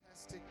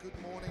Good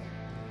morning.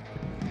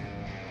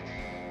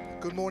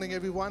 Good morning,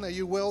 everyone. Are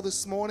you well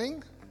this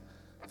morning?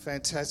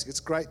 Fantastic. It's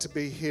great to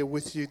be here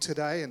with you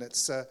today, and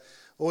it's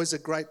always a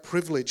great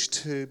privilege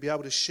to be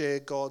able to share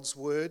God's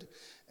word.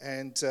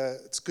 And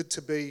it's good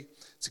to be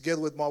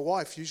together with my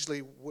wife.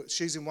 Usually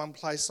she's in one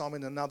place, I'm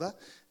in another.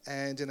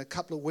 And in a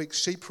couple of weeks,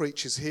 she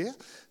preaches here.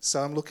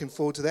 So I'm looking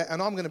forward to that.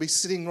 And I'm going to be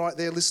sitting right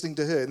there listening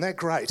to her. Isn't that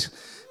great?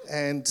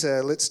 And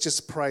let's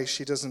just pray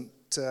she doesn't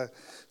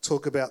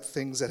talk about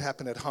things that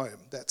happen at home.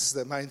 That's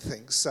the main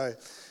thing. So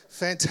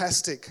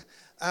fantastic.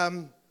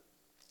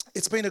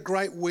 It's been a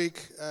great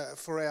week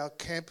for our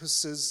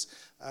campuses.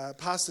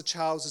 Pastor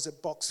Charles is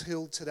at Box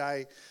Hill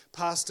today.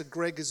 Pastor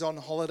Greg is on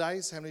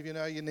holidays. How many of you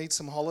know you need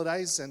some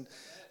holidays? And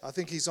I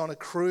think he's on a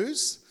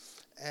cruise.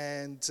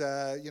 And,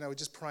 we're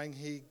just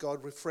praying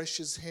God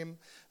refreshes him.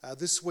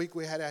 This week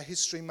we had our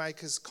History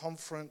Makers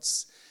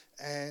Conference.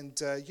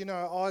 And,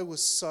 I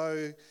was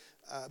so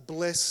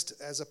blessed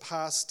as a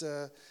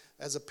pastor,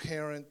 as a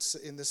parent,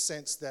 in the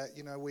sense that,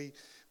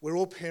 we're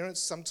all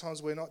parents.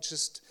 Sometimes we're not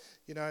just,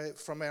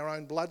 from our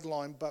own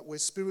bloodline, but we're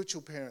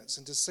spiritual parents.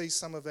 And to see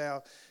some of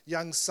our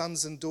young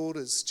sons and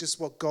daughters, just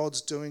what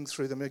God's doing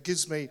through them, it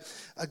gives me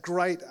a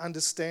great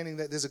understanding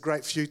that there's a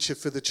great future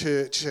for the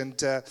church. And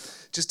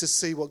just to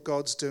see what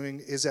God's doing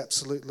is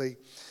absolutely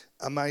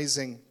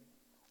amazing.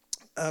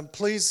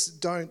 Please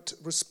don't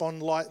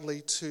respond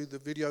lightly to the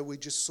video we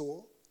just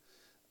saw.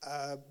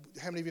 How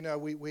many of you know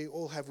we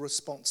all have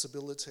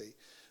responsibility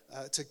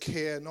to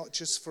care, not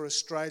just for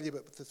Australia,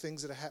 but the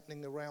things that are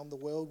happening around the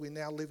world. We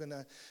now live in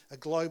a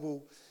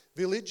global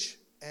village,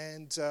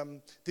 and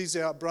these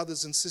are our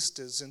brothers and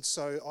sisters. And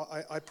so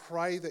I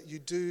pray that you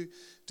do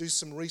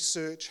some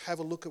research, have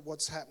a look at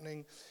what's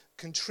happening,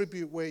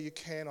 contribute where you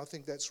can. I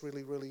think that's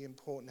really, really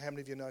important. How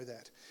many of you know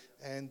that?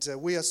 And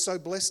we are so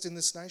blessed in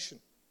this nation.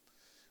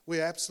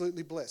 We are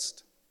absolutely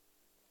blessed.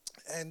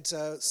 And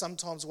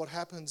sometimes what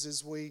happens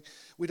is we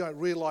don't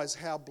realize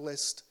how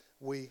blessed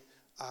we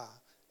are.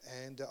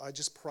 And I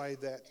just pray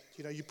that,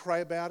 you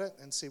pray about it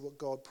and see what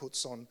God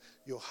puts on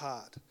your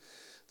heart.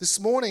 This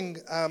morning,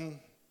 I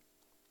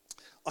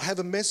have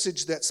a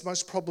message that's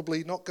most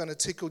probably not going to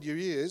tickle your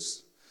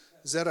ears.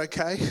 Is that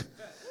okay?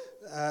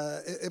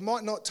 It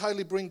might not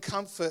totally bring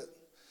comfort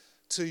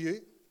to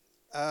you.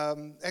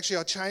 Actually,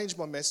 I changed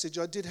my message.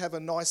 I did have a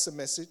nicer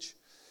message.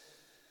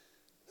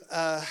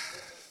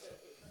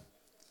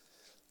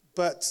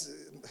 But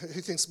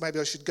who thinks maybe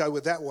I should go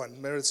with that one?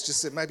 Meredith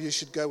just said maybe you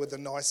should go with a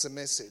nicer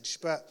message.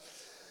 But,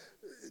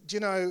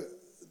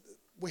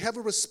 we have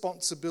a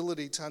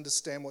responsibility to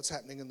understand what's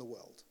happening in the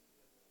world.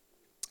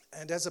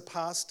 And as a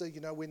pastor,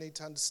 we need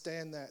to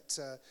understand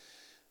that,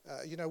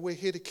 we're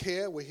here to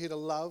care, we're here to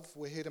love,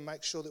 we're here to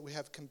make sure that we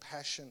have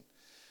compassion.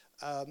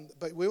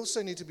 But we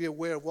also need to be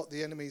aware of what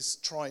the enemy's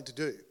trying to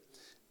do.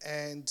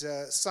 And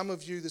some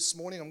of you this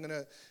morning, I'm going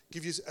to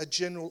give you a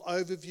general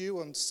overview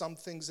on some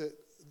things that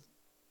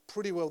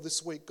pretty well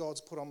this week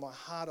God's put on my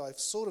heart. I've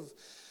sort of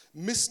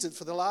missed it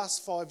for the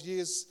last 5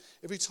 years.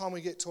 Every time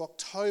we get to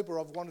October,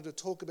 I've wanted to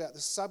talk about the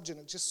subject.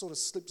 It just sort of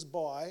slips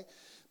by.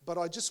 But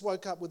I just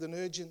woke up with an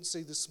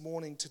urgency this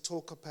morning to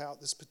talk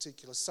about this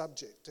particular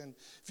subject. And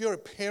if you're a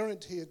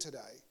parent here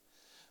today,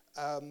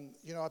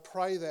 I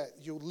pray that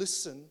you'll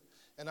listen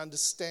and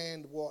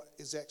understand what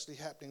is actually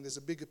happening. There's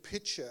a bigger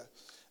picture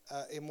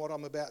in what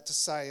I'm about to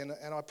say. And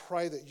I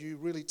pray that you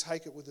really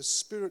take it with the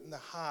spirit and the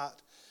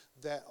heart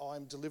that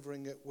I'm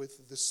delivering it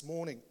with this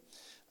morning.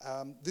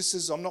 I'm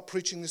not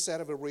preaching this out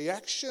of a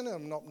reaction.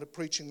 I'm not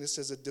preaching this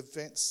as a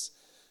defense,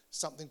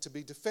 something to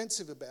be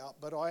defensive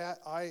about. But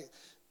I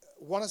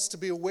want us to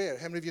be aware.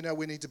 How many of you know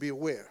we need to be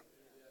aware?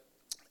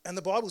 And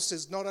the Bible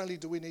says not only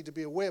do we need to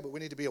be aware, but we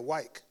need to be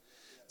awake.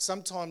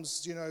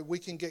 Sometimes, we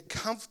can get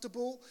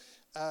comfortable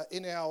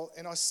and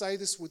I say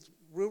this with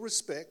real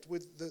respect,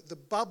 with the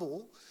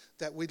bubble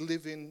that we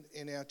live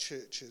in our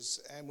churches.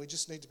 And we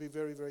just need to be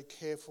very, very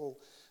careful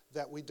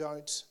that we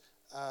don't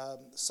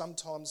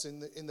sometimes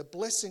in the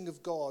blessing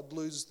of God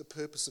lose the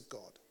purpose of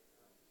God.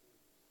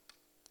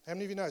 How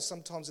many of you know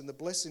sometimes in the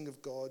blessing of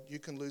God you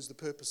can lose the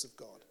purpose of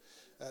God?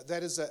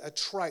 That is a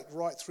trait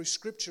right through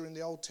Scripture in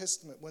the Old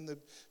Testament. When the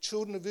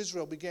children of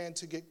Israel began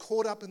to get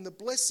caught up in the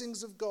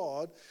blessings of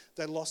God,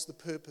 they lost the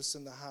purpose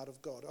and the heart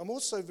of God. I'm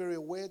also very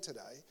aware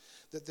today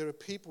that there are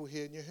people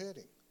here and you're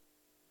hurting.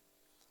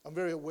 I'm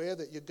very aware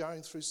that you're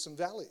going through some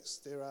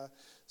valleys. There are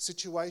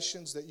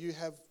situations that you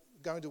have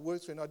going to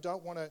work through, and I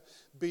don't want to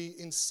be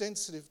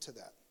insensitive to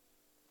that.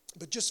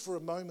 But just for a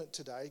moment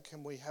today,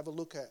 can we have a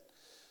look at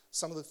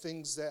some of the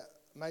things that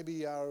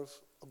maybe are of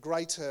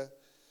greater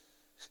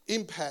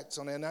impact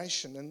on our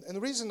nation? And the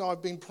reason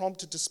I've been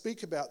prompted to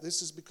speak about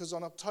this is because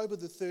on October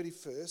the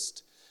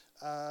 31st,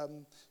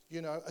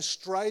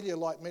 Australia,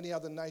 like many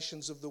other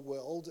nations of the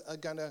world, are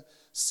going to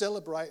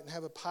celebrate and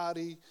have a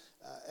party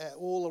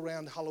all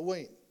around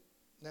Halloween.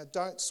 Now,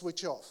 don't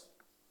switch off.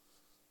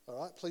 All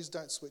right, please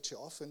don't switch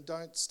off and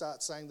don't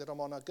start saying that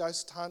I'm on a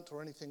ghost hunt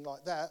or anything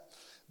like that.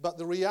 But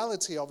the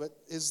reality of it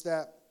is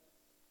that,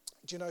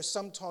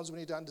 sometimes we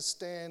need to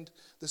understand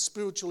the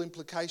spiritual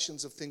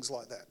implications of things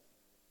like that.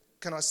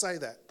 Can I say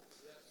that?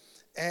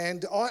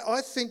 And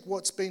I think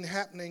what's been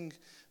happening,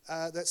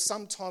 that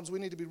sometimes we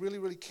need to be really,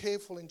 really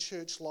careful in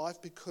church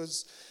life,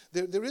 because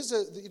there is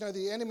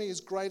the enemy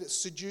is great at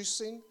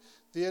seducing.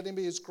 The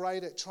enemy is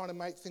great at trying to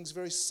make things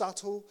very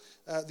subtle.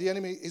 The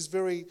enemy is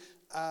very,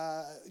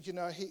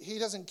 he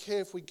doesn't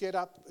care if we get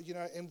up,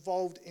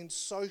 involved in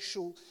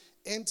social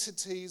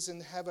entities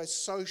and have a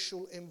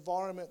social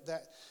environment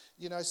that,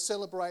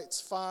 celebrates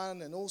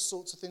fun and all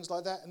sorts of things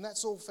like that. And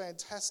that's all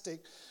fantastic.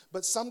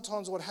 But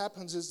sometimes what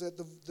happens is that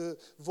the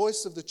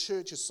voice of the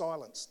church is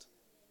silenced.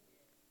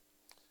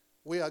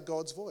 We are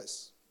God's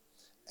voice.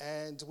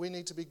 And we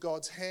need to be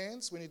God's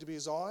hands, we need to be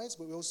his eyes,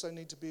 but we also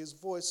need to be his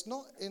voice,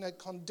 not in a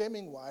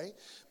condemning way,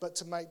 but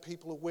to make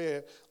people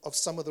aware of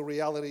some of the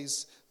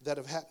realities that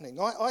are happening.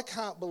 I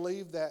can't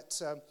believe that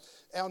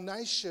our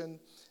nation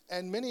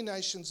and many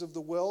nations of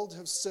the world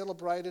have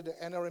celebrated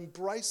and are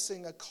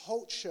embracing a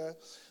culture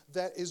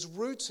that is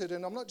rooted,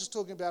 and I'm not just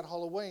talking about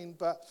Halloween,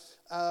 but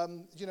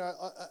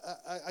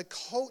a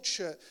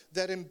culture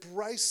that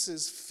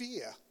embraces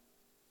fear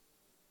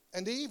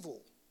and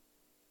evil.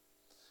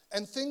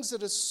 And things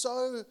that are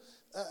so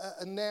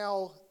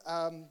now,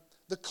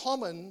 the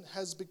common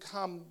has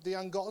become the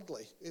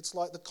ungodly. It's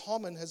like the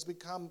common has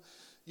become,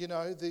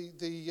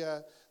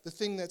 the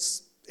thing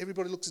that's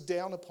everybody looks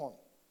down upon.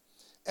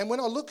 And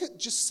when I look at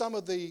just some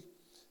of the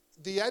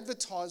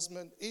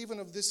advertisement, even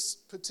of this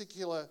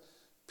particular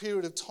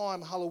period of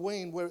time,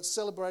 Halloween, where it's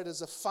celebrated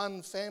as a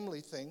fun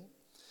family thing,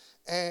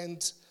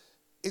 and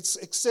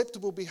it's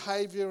acceptable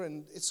behaviour,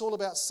 and it's all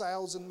about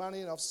sales and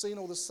money, and I've seen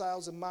all the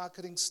sales and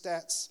marketing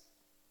stats.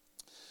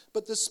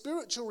 But the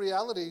spiritual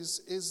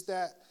realities is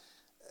that,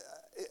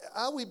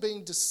 are we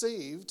being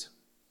deceived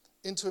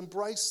into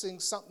embracing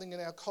something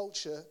in our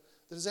culture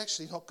that is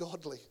actually not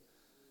godly?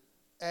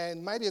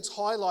 And maybe it's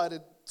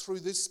highlighted through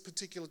this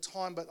particular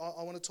time, but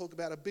I want to talk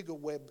about a bigger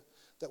web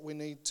that we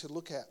need to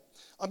look at.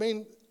 I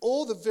mean,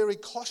 all the very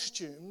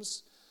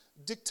costumes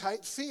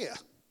dictate fear.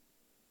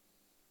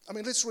 I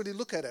mean, let's really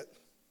look at it.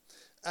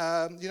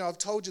 I've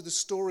told you the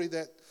story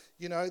that,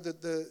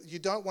 that you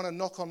don't want to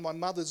knock on my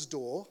mother's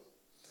door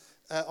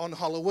on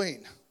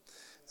Halloween.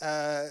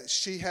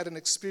 She had an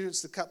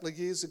experience a couple of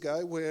years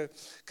ago where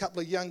a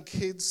couple of young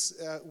kids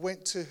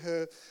went to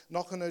her,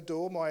 knock on her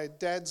door. My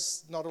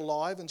dad's not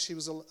alive and she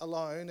was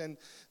alone. And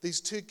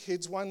these two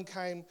kids, one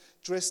came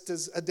dressed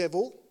as a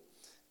devil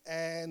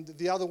and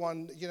the other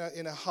one,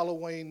 in a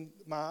Halloween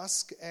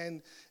mask.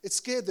 And it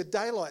scared the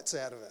daylights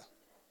out of her.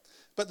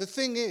 But the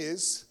thing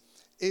is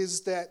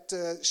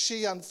that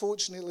she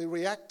unfortunately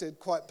reacted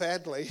quite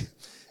badly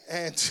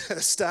and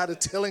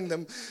started telling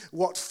them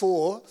what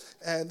for,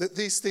 and that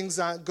these things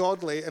aren't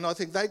godly. And I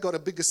think they got a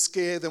bigger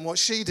scare than what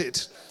she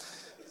did.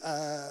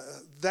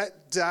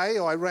 That day,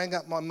 I rang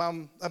up my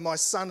mum and my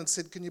son and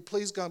said, "Can you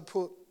please go and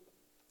put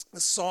a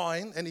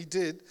sign?" And he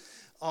did,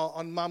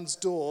 on mum's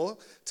door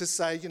to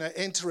say,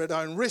 enter at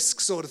own risk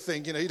sort of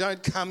thing. You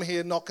don't come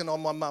here knocking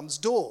on my mum's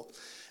door.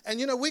 And,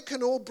 we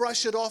can all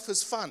brush it off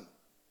as fun.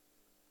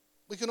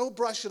 We can all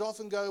brush it off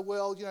and go,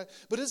 well,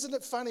 but isn't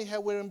it funny how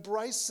we're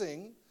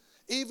embracing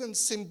even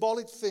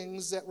symbolic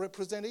things that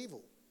represent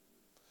evil?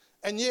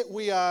 And yet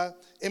we are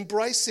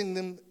embracing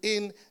them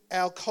in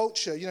our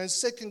culture. In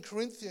 2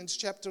 Corinthians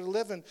chapter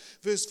 11,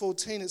 verse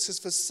 14, it says,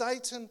 "For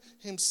Satan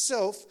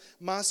himself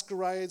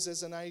masquerades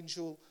as an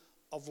angel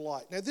of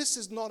light." Now, this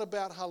is not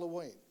about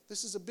Halloween.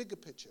 This is a bigger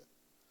picture.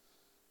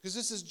 Because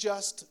this is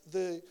just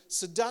the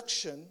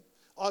seduction,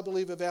 I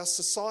believe, of our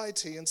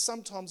society and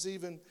sometimes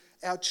even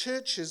our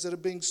churches that are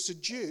being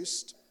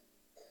seduced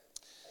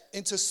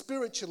into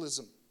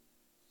spiritualism.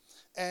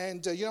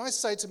 And, I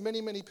say to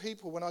many, many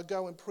people when I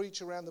go and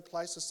preach around the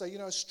place, I say,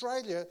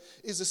 Australia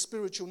is a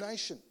spiritual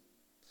nation.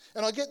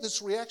 And I get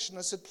this reaction.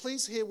 I said,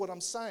 please hear what I'm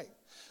saying.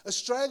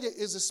 Australia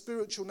is a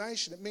spiritual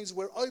nation. It means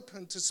we're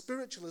open to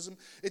spiritualism.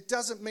 It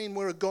doesn't mean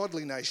we're a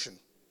godly nation.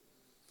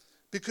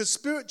 Because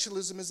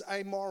spiritualism is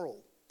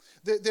amoral.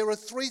 There are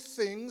three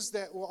things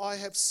that I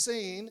have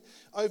seen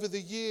over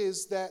the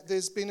years that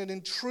there's been an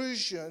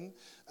intrusion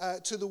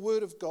to the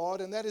Word of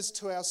God, and that is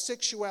to our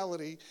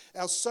sexuality,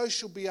 our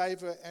social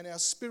behaviour, and our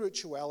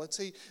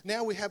spirituality.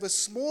 Now we have a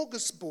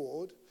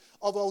smorgasbord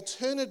of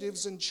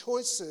alternatives and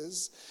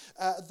choices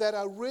that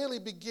are really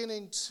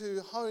beginning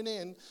to hone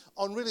in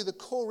on really the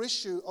core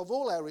issue of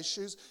all our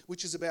issues,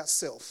 which is about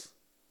self.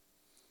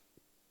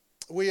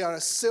 We are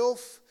a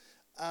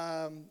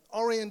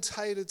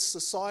self-orientated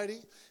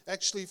society.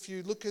 Actually, if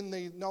you look in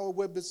the Noah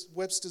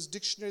Webster's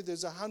dictionary,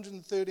 there's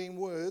 113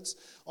 words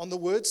on the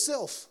word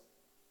self.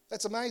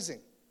 That's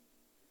amazing.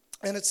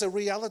 And it's a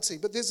reality.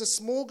 But there's a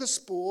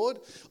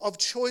smorgasbord of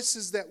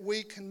choices that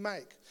we can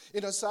make.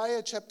 In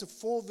Isaiah chapter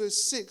 4,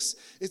 verse 6,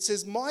 it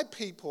says, my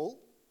people,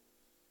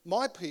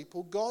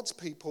 God's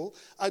people,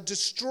 are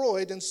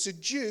destroyed and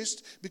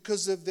seduced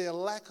because of their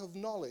lack of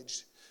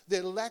knowledge.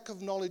 Their lack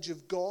of knowledge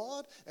of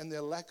God and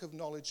their lack of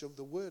knowledge of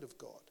the Word of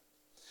God.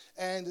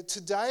 And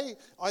today,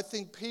 I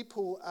think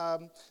people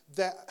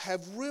that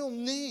have real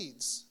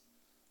needs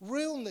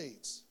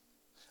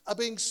are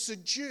being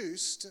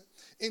seduced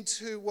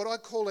into what I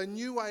call a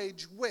new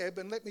age web.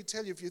 And let me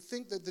tell you, if you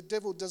think that the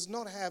devil does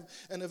not have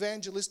an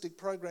evangelistic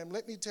program,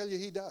 let me tell you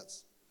he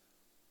does.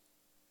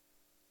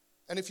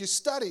 And if you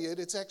study it,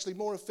 it's actually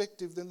more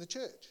effective than the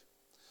church.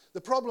 The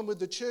problem with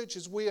the church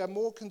is we are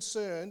more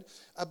concerned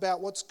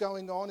about what's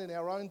going on in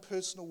our own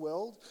personal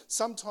world.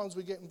 Sometimes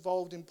we get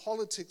involved in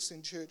politics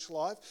in church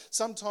life.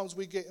 Sometimes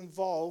we get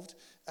involved,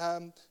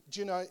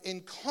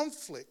 in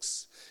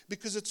conflicts,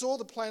 because it's all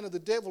the plan of the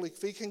devil. If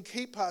he can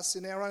keep us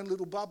in our own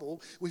little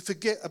bubble, we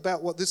forget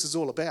about what this is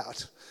all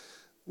about.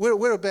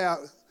 We're about,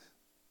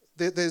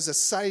 there's a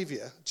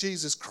Saviour,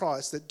 Jesus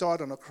Christ, that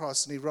died on a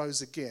cross and he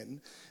rose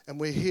again. And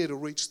we're here to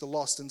reach the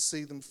lost and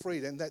see them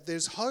freed. And that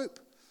there's hope.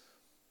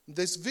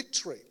 There's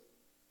victory,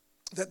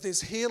 that there's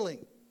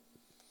healing.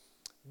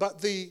 But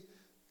the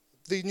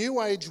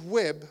new age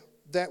web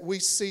that we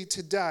see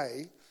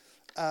today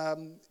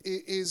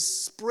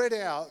is spread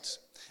out,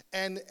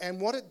 and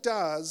what it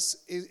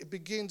does is it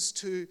begins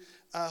to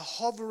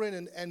hover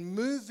in and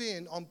move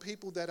in on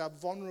people that are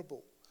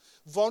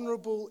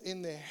vulnerable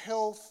in their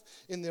health,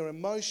 in their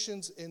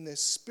emotions, in their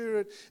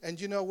spirit.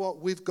 And you know what?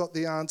 We've got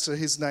the answer.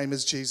 His name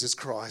is Jesus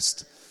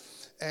Christ.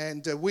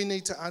 And we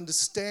need to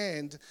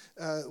understand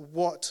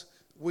what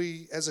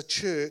we as a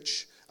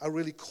church are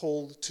really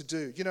called to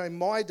do. You know, in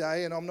my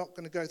day, and I'm not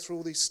going to go through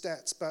all these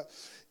stats, but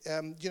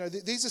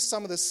these are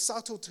some of the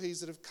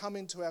subtleties that have come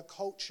into our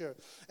culture.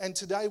 And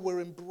today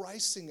we're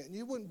embracing it. And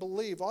you wouldn't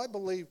believe, I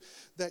believe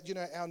that,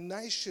 our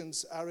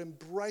nations are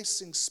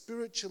embracing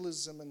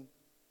spiritualism and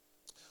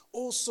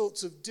all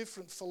sorts of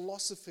different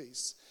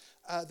philosophies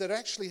that are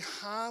actually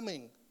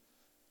harming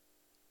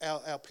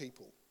our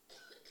people.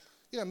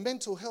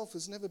 Mental health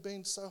has never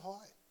been so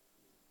high.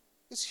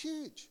 It's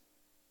huge.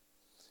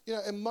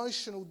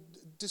 Emotional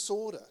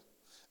disorder,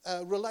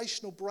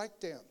 relational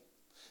breakdown.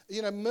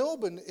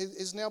 Melbourne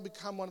is now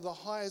become one of the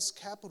highest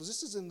capitals.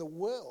 This is in the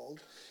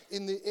world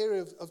in the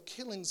area of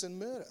killings and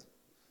murder.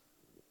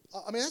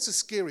 I mean, that's a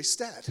scary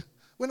stat.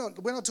 We're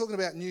not talking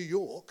about New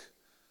York.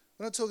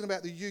 We're not talking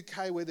about the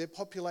UK where their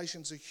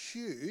populations are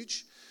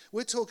huge.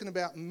 We're talking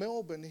about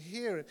Melbourne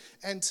here.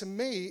 And to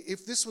me,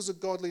 if this was a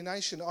godly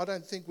nation, I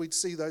don't think we'd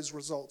see those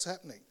results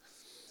happening.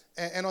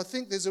 And I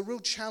think there's a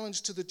real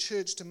challenge to the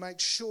church to make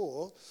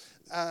sure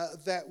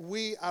that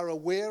we are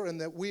aware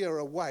and that we are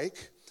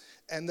awake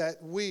and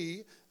that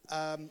we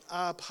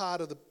are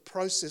part of the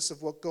process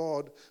of what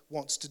God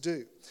wants to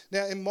do.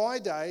 Now, in my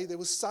day, there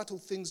were subtle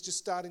things just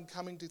starting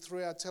coming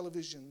through our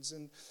televisions.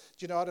 And,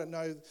 I don't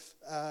know,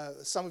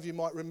 some of you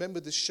might remember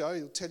this show.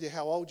 It'll tell you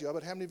how old you are,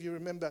 but how many of you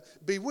remember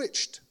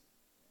Bewitched?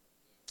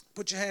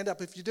 Put your hand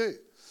up if you do.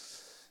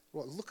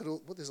 Well, look at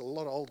there's a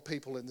lot of old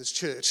people in this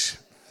church.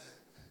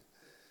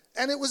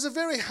 And it was a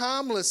very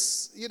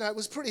harmless, it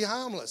was pretty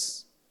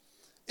harmless.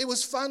 It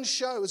was a fun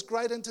show. It was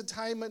great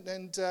entertainment.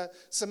 And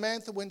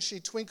Samantha, when she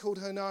twinkled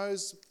her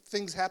nose,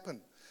 things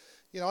happen.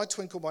 I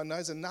twinkle my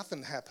nose and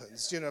nothing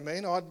happens. Do you know what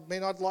I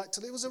mean? I'd like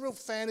to. It was a real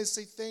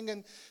fantasy thing,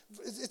 and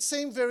it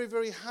seemed very,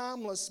 very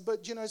harmless.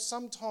 But,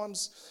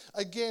 sometimes,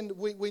 again,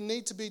 we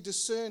need to be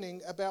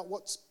discerning about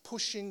what's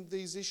pushing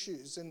these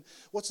issues and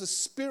what's the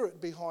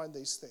spirit behind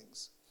these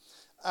things.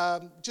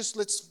 Just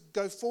let's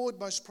go forward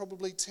most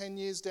probably 10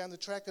 years down the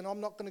track, and I'm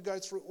not going to go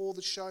through all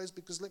the shows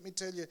because let me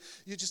tell you,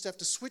 you just have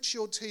to switch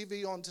your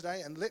TV on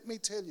today, and let me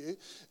tell you,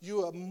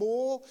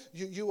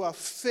 you are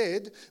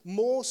fed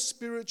more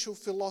spiritual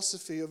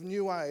philosophy of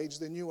New Age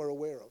than you are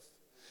aware of.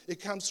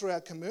 It comes through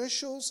our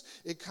commercials,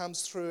 it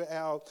comes through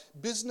our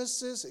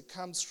businesses, it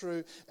comes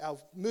through our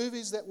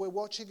movies that we're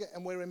watching,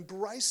 and we're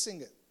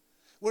embracing it.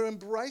 We're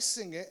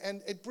embracing it,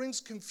 and it brings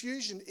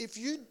confusion. If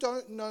you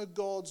don't know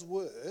God's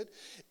word,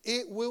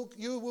 you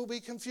will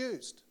be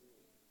confused.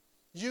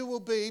 You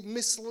will be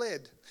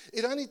misled.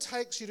 It only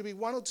takes you to be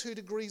 1 or 2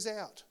 degrees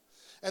out.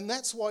 And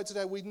that's why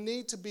today we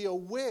need to be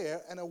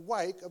aware and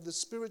awake of the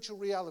spiritual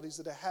realities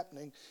that are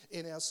happening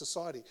in our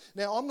society.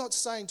 Now, I'm not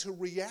saying to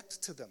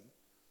react to them,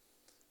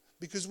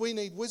 because we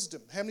need wisdom.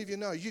 How many of you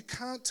know you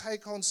can't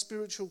take on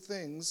spiritual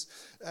things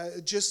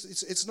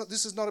it's not.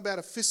 This is not about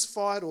a fist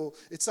fight or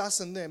it's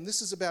us and them.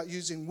 This is about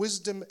using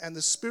wisdom and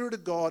the Spirit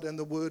of God and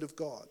the Word of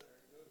God.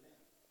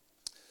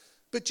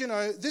 But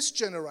this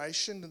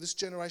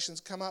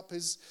generation's come up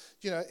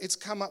it's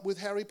come up with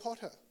Harry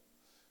Potter.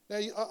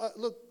 Now,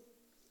 look,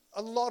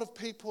 a lot of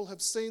people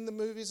have seen the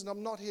movies, and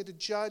I'm not here to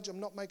judge.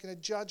 I'm not making a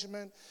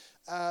judgment.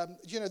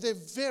 They're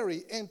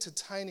very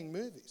entertaining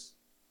movies.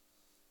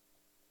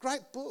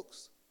 Great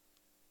books.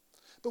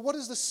 But what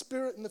is the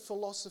spirit and the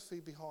philosophy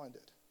behind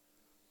it?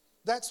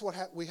 That's what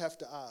we have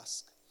to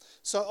ask.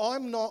 So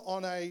I'm not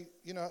on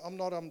I'm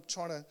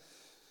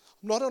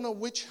not on a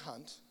witch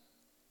hunt,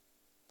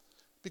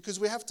 because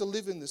we have to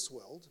live in this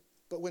world,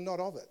 but we're not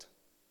of it.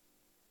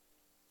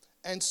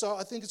 And so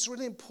I think it's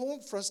really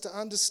important for us to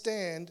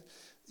understand,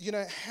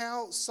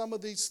 how some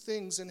of these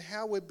things and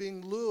how we're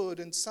being lured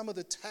and some of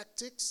the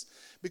tactics,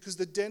 because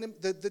the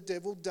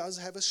devil does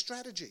have a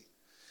strategy.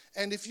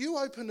 And if you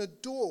open a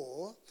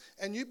door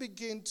and you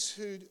begin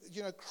to,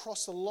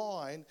 cross a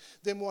line,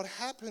 then what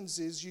happens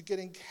is you're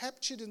getting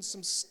captured in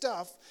some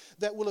stuff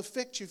that will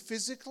affect you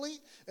physically,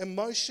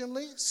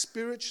 emotionally,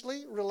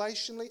 spiritually,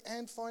 relationally,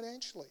 and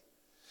financially.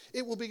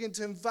 It will begin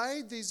to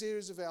invade these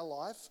areas of our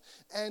life,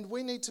 and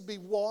we need to be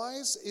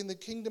wise in the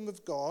kingdom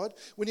of God.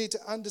 We need to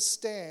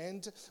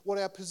understand what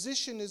our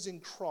position is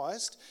in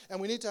Christ, and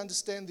we need to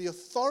understand the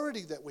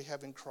authority that we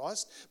have in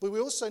Christ, but we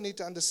also need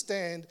to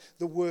understand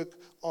the work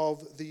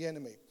of the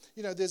enemy.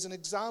 There's an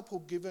example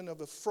given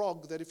of a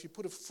frog, that if you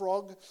put a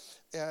frog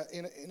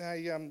in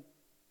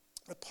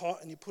a pot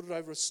and you put it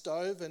over a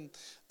stove, and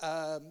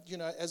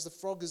as the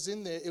frog is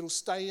in there, it'll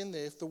stay in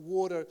there if the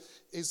water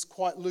is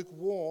quite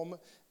lukewarm.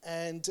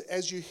 And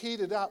as you heat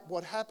it up,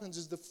 what happens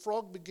is the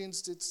frog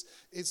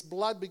its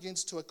blood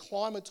begins to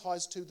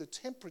acclimatize to the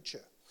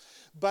temperature.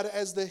 But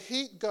as the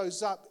heat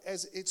goes up,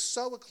 as it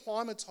so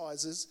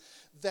acclimatizes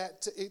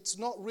that it's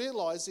not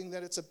realizing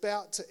that it's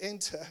about to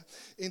enter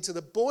into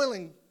the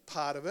boiling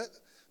part of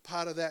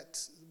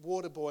that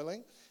water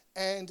boiling,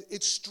 and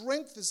its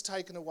strength is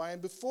taken away,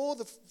 and before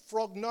the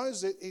frog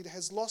knows it, it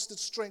has lost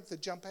its strength to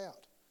jump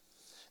out.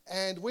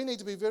 And we need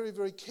to be very,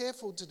 very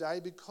careful today,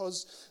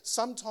 because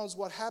sometimes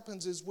what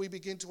happens is we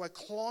begin to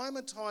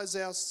acclimatize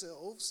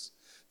ourselves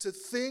to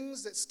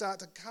things that start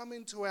to come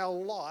into our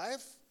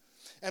life,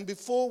 and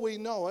before we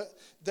know it,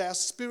 our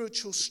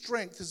spiritual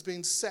strength has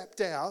been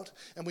sapped out,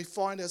 and we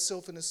find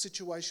ourselves in a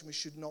situation we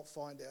should not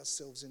find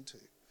ourselves into.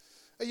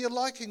 Are you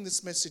liking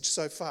this message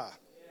so far?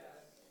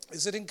 Yeah.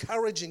 Is it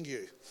encouraging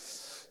you?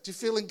 Do you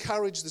feel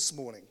encouraged this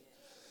morning?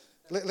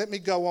 Let me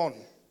go on,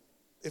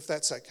 if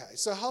that's okay.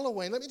 So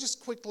Halloween, let me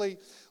just quickly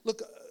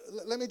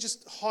let me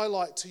just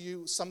highlight to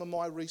you some of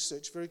my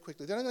research very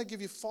quickly. Then I'm going to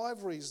give you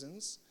 5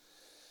 reasons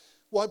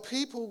why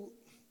people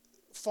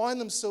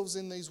find themselves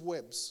in these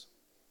webs.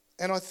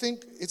 And I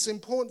think it's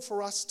important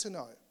for us to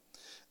know.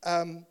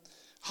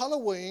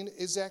 Halloween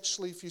is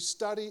actually, if you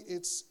study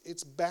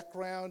its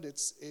background,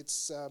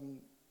 its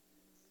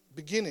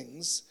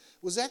beginnings,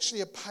 was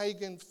actually a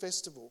pagan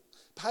festival.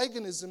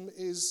 Paganism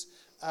is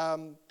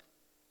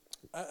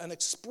an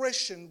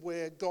expression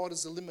where God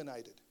is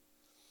eliminated.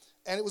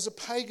 And it was a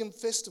pagan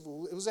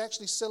festival. It was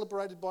actually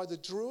celebrated by the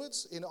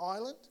Druids in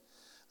Ireland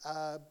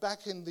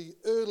back in the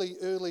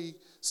early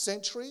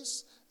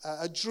centuries.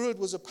 A Druid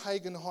was a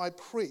pagan high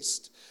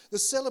priest. The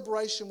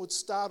celebration would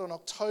start on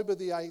October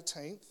the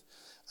 18th,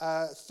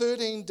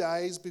 13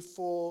 days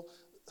before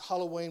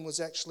Halloween was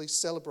actually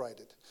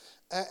celebrated.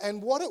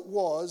 And what it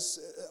was,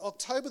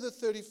 October the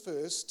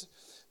 31st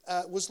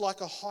was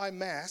like a high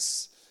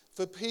mass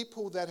for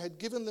people that had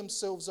given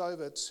themselves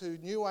over to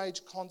New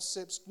Age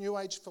concepts, New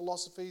Age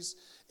philosophies,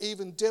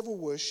 even devil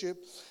worship.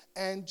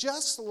 And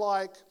just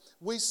like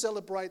we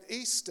celebrate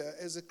Easter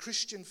as a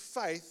Christian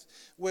faith,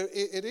 where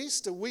at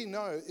Easter we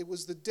know it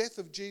was the death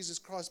of Jesus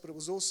Christ, but it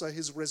was also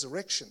his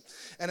resurrection.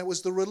 And it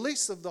was the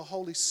release of the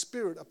Holy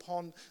Spirit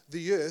upon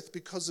the earth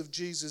because of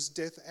Jesus'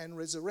 death and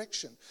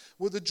resurrection.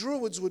 Well, the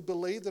Druids would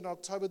believe that on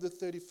October the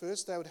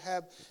 31st they would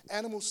have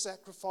animal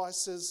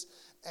sacrifices,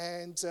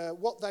 and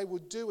what they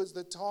would do is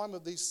the time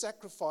of these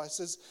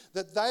sacrifices,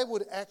 that they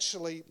would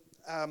actually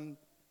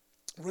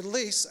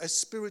release a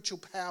spiritual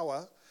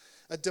power,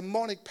 a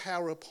demonic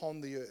power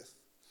upon the earth.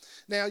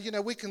 Now,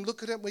 we can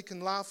look at it, we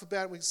can laugh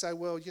about it, we can say,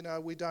 well,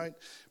 we don't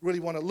really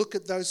want to look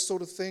at those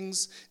sort of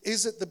things.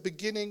 Is it the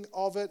beginning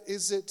of it?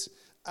 Is it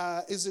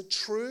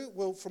true?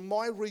 Well, from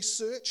my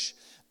research,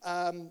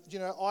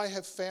 I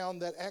have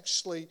found that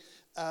actually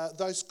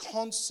those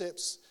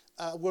concepts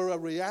were a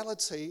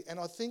reality, and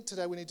I think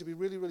today we need to be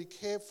really, really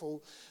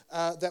careful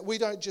that we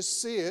don't just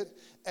see it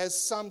as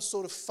some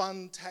sort of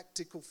fun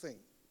tactical thing.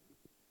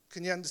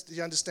 Do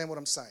you understand what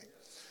I'm saying?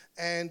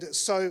 And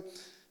so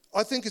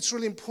I think it's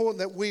really important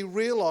that we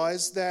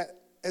realize that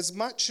as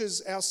much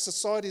as our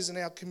societies and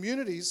our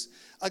communities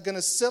are going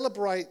to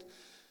celebrate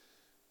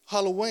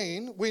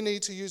Halloween, we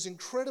need to use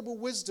incredible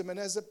wisdom. And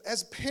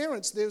as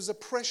parents, there's a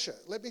pressure.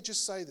 Let me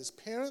just say this.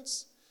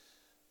 Parents,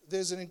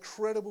 there's an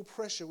incredible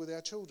pressure with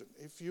our children.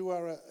 If you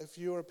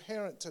are a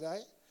parent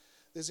today,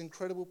 there's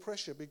incredible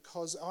pressure,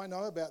 because I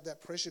know about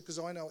that pressure, because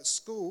I know at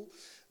school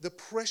the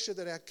pressure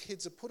that our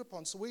kids are put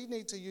upon. So we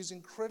need to use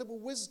incredible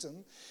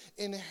wisdom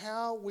in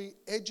how we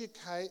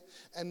educate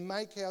and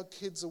make our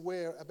kids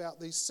aware about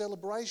these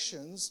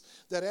celebrations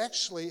that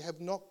actually have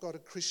not got a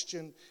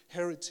Christian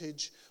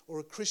heritage or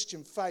a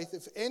Christian faith.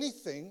 If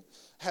anything,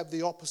 have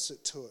the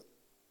opposite to it.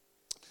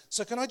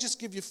 So can I just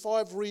give you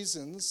 5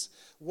 reasons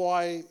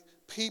why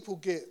people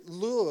get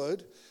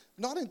lured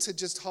not into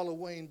just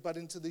Halloween, but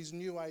into these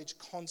New Age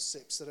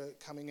concepts that are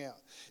coming out?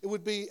 It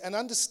would be an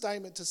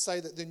understatement to say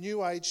that the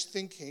New Age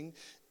thinking,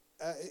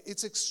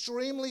 it's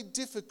extremely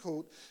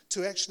difficult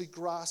to actually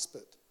grasp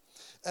it.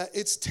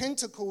 Its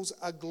tentacles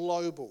are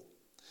global.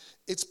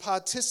 Its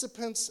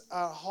participants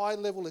are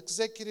high-level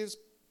executives,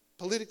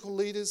 political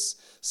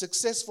leaders,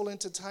 successful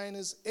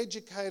entertainers,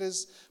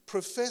 educators,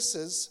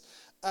 professors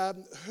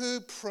who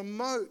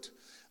promote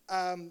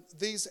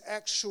these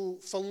actual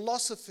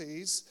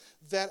philosophies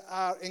that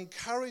are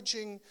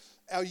encouraging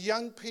our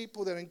young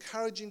people. They're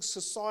encouraging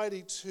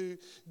society to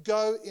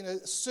go in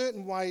a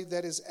certain way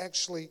that is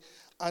actually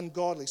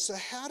ungodly. So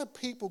how do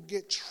people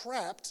get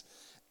trapped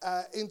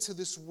into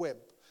this web?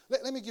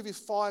 Let me give you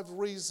 5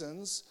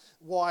 reasons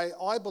why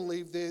I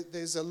believe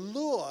there's a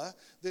lure,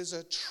 there's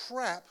a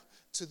trap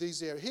to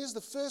these areas. Here's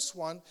the first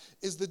one,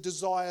 is the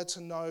desire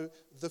to know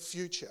the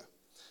future.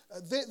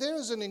 There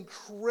is an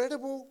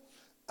incredible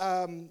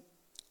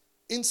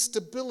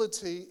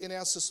instability in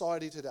our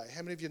society today.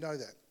 How many of you know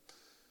that?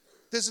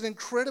 There's an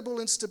incredible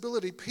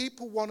instability.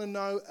 People want to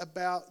know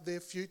about their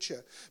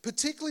future,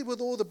 particularly with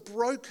all the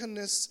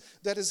brokenness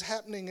that is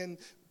happening, and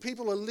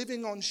people are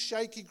living on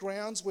shaky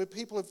grounds where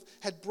people have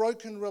had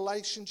broken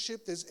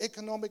relationships. There's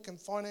economic and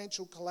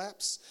financial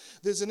collapse.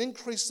 There's an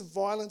increase of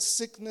violence,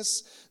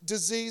 sickness,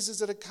 diseases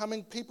that are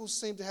coming. People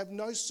seem to have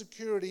no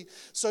security.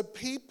 So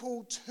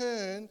people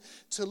turn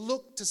to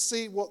look to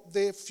see what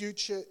their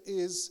future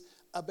is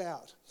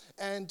about.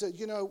 And,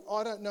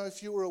 I don't know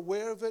if you were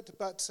aware of it,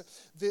 but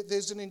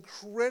there's an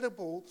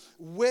incredible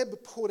web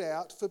put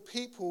out for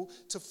people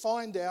to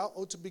find out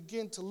or to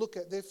begin to look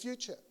at their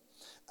future.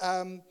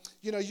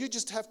 You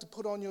just have to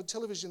put on your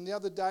television. The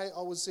other day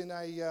I was in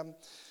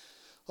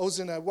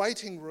a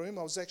waiting room.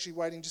 I was actually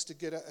waiting just to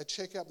get a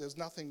checkup. There was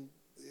nothing.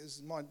 It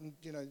was my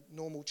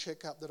normal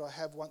checkup that I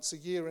have once a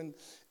year.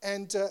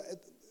 And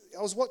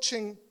I was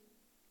watching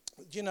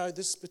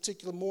this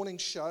particular morning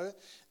show,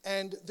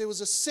 and there was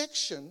a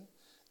section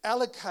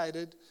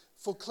allocated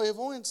for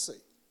clairvoyancy.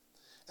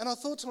 And I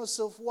thought to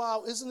myself,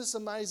 wow, isn't this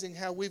amazing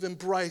how we've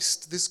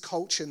embraced this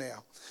culture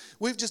now?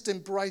 We've just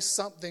embraced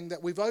something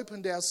that we've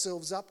opened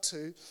ourselves up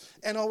to.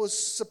 And I was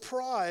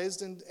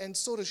surprised and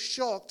sort of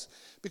shocked,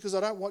 because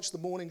I don't watch the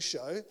morning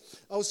show.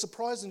 I was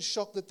surprised and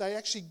shocked that they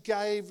actually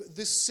gave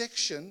this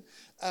section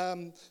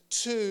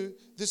to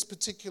this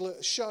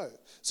particular show.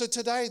 So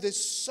today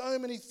there's so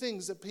many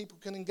things that people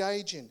can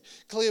engage in.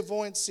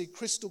 Clairvoyancy,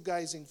 crystal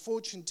gazing,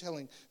 fortune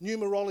telling,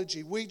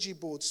 numerology, Ouija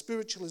board,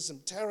 spiritualism,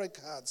 tarot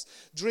cards,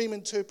 dream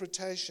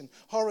interpretation,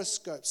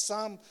 horoscopes,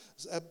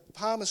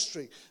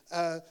 palmistry,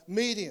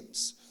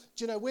 mediums.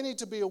 We need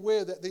to be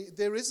aware that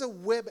there is a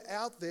web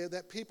out there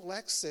that people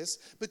access,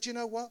 but you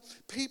know what?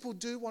 People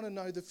do want to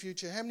know the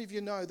future. How many of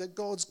you know that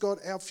God's got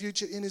our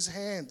future in his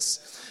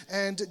hands?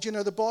 And,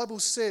 the Bible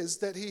says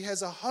that he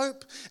has a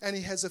hope and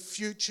he has a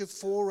future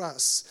for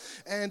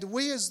us. And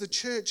we as the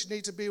church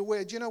need to be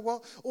aware. Do you know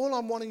what? All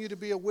I'm wanting you to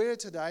be aware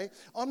today,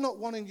 I'm not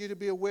wanting you to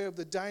be aware of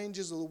the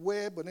dangers of the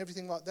web and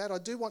everything like that. I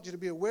do want you to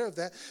be aware of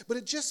that, but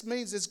it just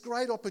means there's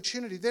great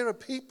opportunity. There are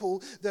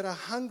people that are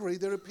hungry.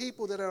 There are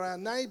people that are our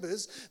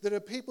neighbours. There are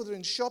people that are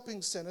in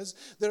shopping centres.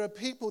 There are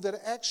people that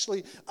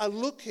actually are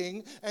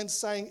looking and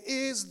saying,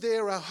 is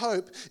there a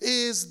hope?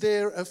 Is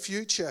there a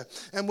future?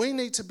 And we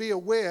need to be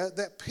aware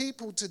that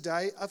people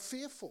today are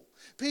fearful.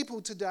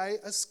 People today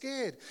are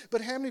scared.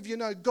 But how many of you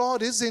know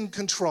God is in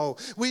control?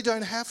 We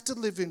don't have to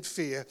live in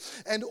fear.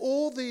 And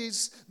all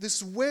this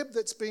web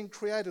that's being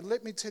created,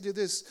 let me tell you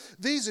this,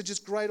 these are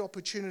just great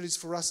opportunities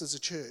for us as a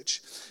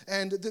church.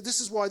 And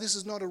this is why this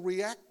is not a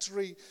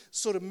reactory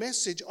sort of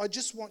message. I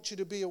just want you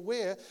to be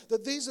aware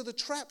that these are the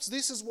traps.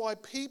 This is why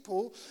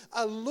people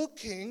are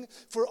looking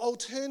for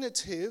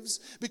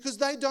alternatives, because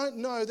they don't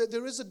know that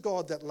there is a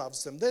God that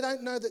loves them. They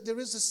don't know that there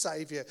is a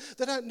Saviour.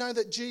 They don't know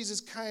that Jesus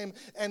came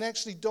and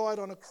actually died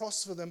on a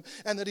cross for them,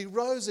 and that he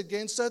rose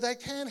again so they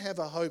can have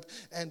a hope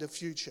and a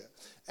future.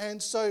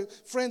 And so,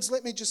 friends,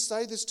 let me just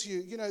say this to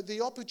you.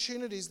 The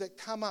opportunities that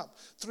come up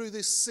through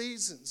these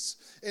seasons,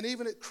 and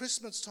even at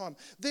Christmas time,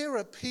 there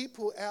are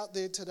people out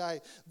there today,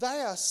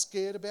 they are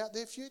scared about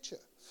their future.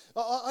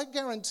 I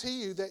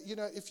guarantee you that,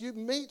 if you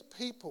meet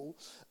people,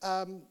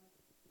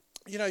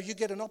 you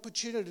get an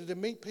opportunity to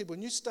meet people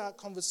and you start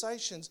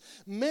conversations,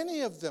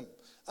 many of them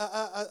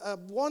are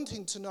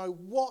wanting to know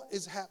what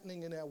is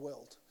happening in our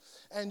world.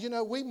 And,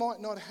 we might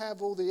not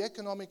have all the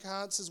economic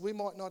answers. We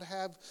might not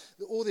have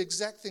all the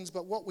exact things.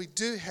 But what we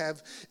do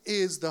have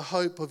is the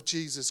hope of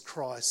Jesus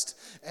Christ.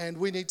 And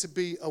we need to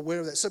be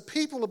aware of that. So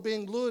people are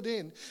being lured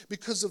in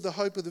because of the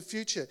hope of the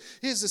future.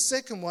 Here's the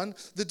second one,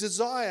 the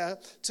desire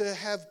to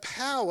have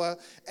power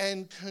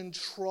and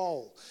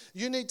control.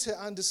 You need to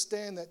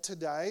understand that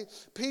today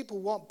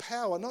people want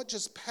power, not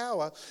just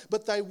power,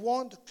 but they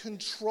want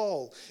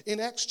control. In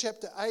Acts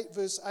chapter 8,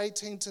 verse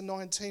 18 to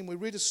 19, we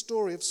read a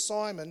story of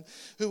Simon,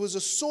 who was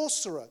a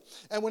sorcerer.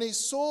 And when he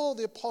saw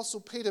the Apostle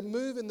Peter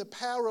move in the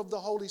power of the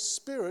Holy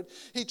Spirit,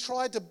 he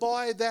tried to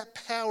buy that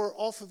power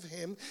off of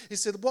him. He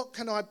said, what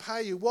can I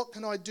pay you? What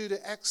can I do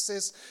to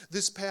access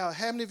this power?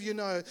 How many of you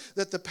know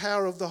that the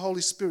power of the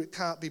Holy Spirit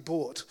can't be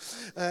bought?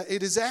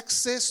 It is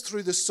accessed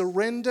through the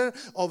surrender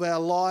of our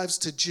lives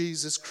to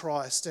Jesus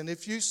Christ. And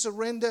if you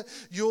surrender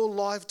your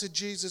life to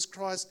Jesus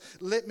Christ,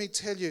 let me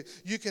tell you,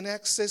 you can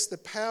access the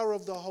power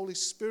of the Holy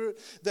Spirit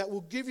that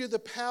will give you the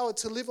power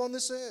to live on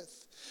this earth.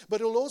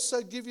 But it will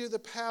also give you the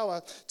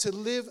power to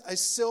live a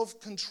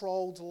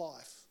self-controlled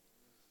life.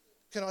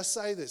 Can I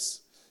say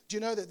this? Do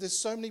you know that there's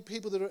so many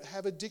people that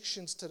have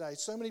addictions today?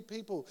 So many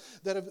people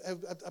that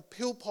are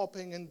pill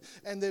popping,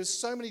 and there's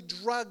so many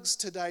drugs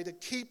today to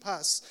keep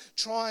us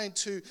trying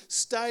to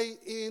stay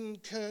in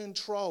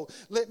control.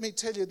 Let me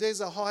tell you,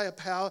 there's a higher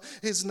power.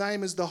 His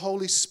name is the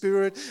Holy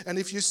Spirit. And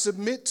if you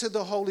submit to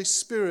the Holy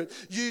Spirit,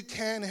 you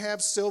can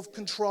have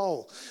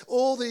self-control.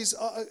 All these,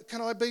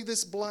 can I be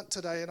this blunt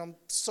today? And I'm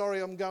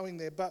sorry I'm going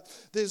there, but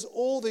there's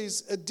all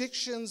these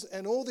addictions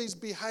and all these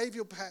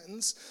behavioral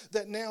patterns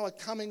that now are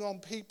coming on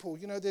people.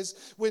 You know,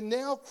 we're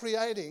now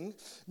creating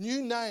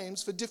new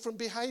names for different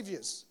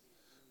behaviors.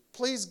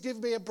 Please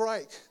give me a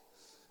break.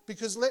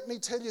 Because let me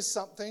tell you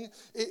something,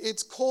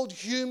 it's called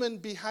human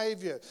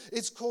behavior.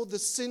 It's called the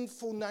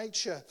sinful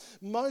nature.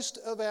 Most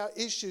of our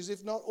issues,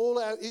 if not all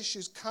our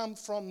issues, come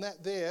from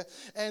that there.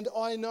 And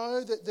I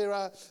know that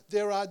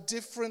there are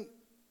different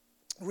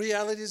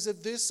realities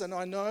of this, and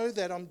I know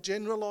that I'm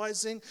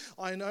generalizing.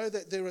 I know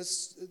that there are,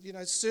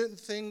 certain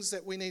things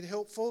that we need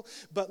help for,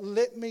 but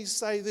let me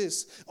say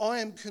this. I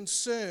am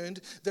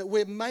concerned that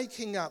we're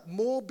making up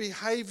more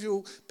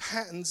behavioral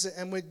patterns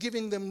and we're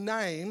giving them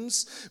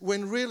names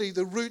when really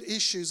the root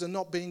issues are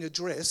not being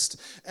addressed.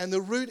 And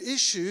the root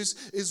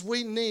issues is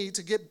we need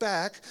to get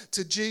back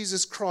to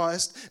Jesus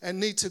Christ and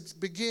need to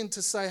begin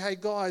to say, hey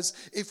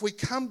guys, if we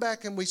come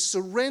back and we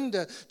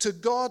surrender to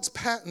God's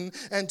pattern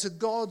and to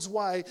God's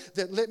way,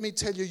 that let me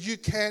tell you, you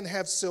can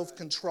have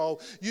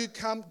self-control. You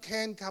can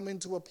come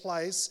into a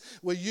place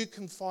where you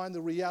can find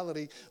the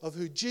reality of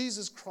who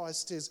Jesus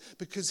Christ is,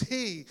 because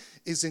he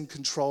is in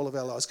control of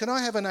our lives. Can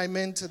I have an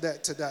amen to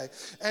that today?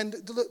 And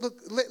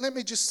look, let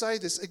me just say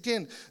this.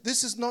 Again,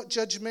 this is not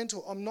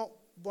judgmental. I'm not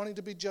wanting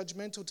to be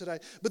judgmental today,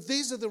 but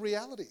these are the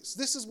realities.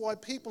 This is why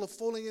people are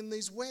falling in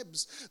these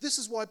webs. This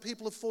is why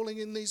people are falling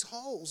in these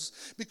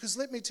holes, because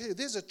let me tell you,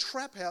 there's a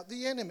trap out.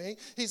 The enemy,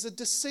 he's a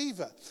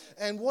deceiver,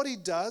 and what he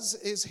does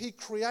is he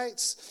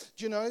creates,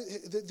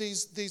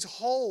 these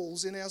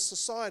holes in our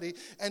society,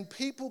 and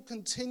people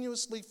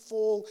continuously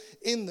fall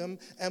in them,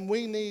 and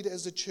we need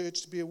as a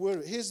church to be aware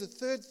of it. Here's the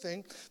third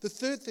thing. The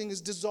third thing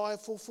is desire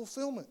for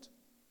fulfillment.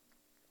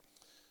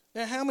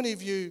 Now, how many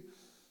of you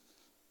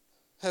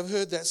have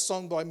heard that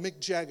song by Mick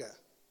Jagger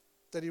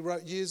that he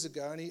wrote years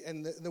ago?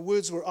 And the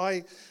words were,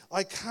 I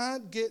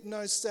can't get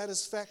no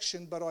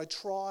satisfaction, but I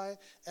try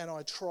and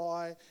I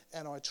try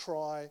and I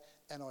try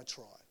and I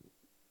try.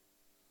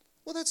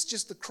 Well, that's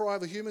just the cry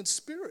of a human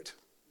spirit.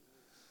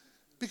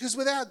 Because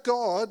without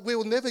God, we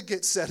will never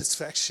get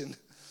satisfaction.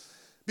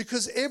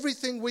 Because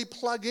everything we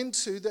plug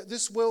into that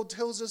this world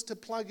tells us to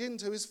plug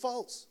into is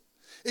false.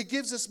 It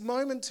gives us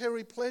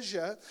momentary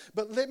pleasure,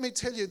 but let me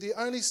tell you, the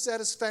only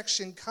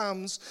satisfaction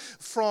comes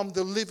from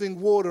the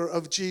living water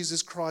of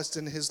Jesus Christ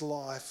in his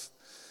life.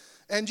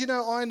 And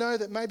I know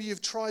that maybe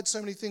you've tried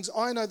so many things.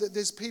 I know that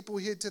there's people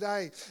here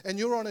today, and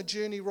you're on a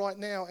journey right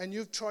now, and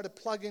you've tried to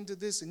plug into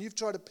this, and you've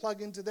tried to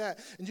plug into that,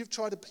 and you've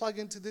tried to plug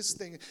into this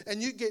thing,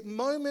 and you get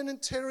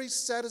momentary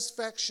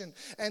satisfaction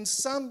and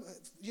some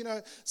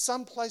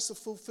place of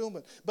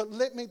fulfillment. But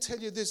let me tell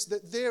you this,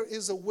 that there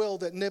is a well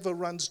that never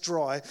runs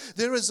dry.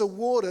 There is a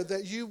water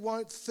that you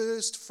won't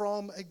thirst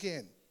from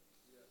again.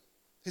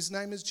 His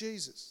name is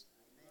Jesus.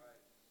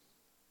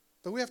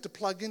 But we have to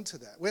plug into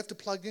that. We have to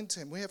plug into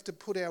him. We have to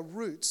put our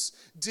roots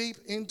deep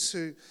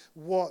into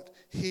what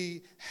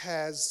he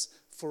has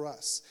for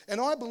us.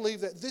 And I believe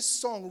that this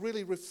song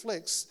really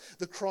reflects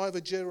the cry of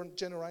a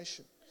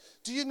generation.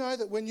 Do you know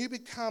that when you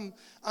become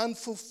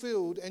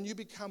unfulfilled and you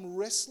become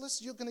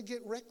restless, you're going to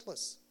get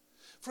reckless?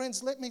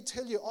 Friends, let me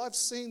tell you, I've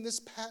seen this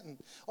pattern.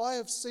 I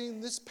have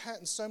seen this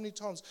pattern so many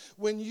times.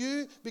 When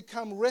you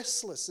become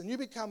restless and you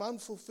become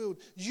unfulfilled,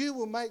 you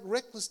will make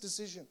reckless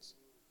decisions.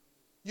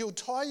 You'll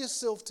tie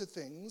yourself to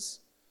things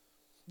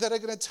that are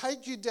going to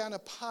take you down a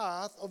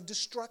path of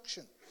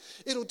destruction.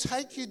 It'll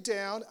take you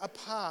down a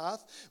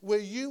path where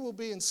you will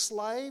be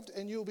enslaved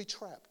and you'll be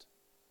trapped.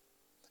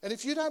 And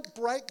if you don't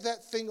break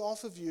that thing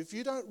off of you, if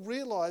you don't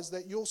realize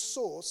that your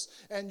source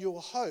and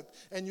your hope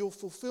and your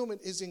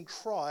fulfillment is in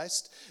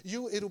Christ,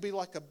 it'll be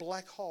like a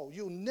black hole.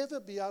 You'll never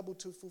be able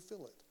to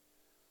fulfill it.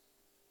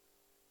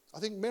 I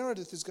think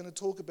Meredith is going to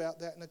talk about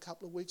that in a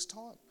couple of weeks'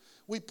 time.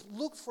 We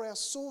look for our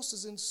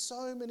sources in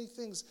so many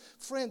things.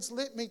 Friends,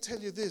 let me tell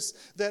you this,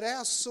 that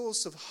our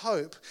source of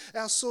hope,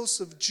 our source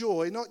of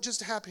joy, not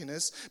just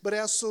happiness, but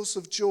our source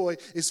of joy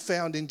is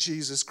found in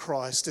Jesus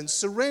Christ and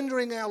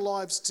surrendering our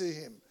lives to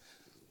him.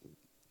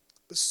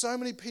 But so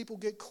many people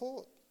get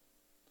caught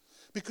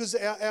because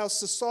our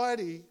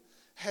society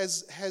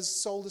has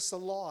sold us a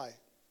lie.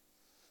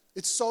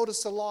 It's sold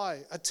us a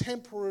lie, a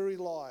temporary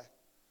lie.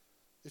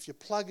 If you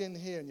plug in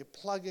here and you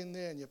plug in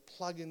there and you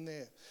plug in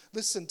there.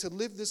 Listen, to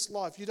live this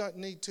life, you don't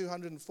need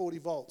 240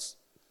 volts.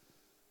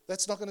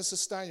 That's not going to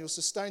sustain you. It'll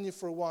sustain you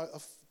for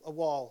a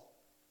while.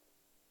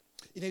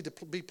 You need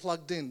to be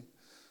plugged in.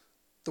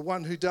 The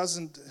one who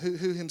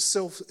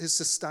himself is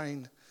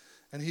sustained,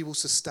 and he will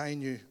sustain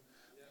you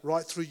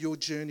right through your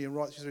journey and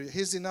right through.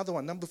 Here's another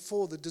one. Number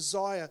 4, the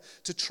desire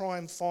to try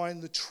and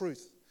find the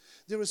truth.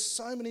 There are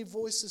so many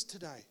voices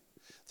today.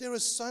 There are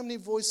so many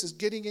voices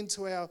getting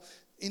into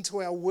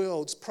into our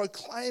worlds,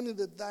 proclaiming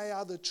that they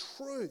are the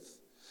truth.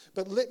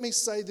 But let me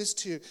say this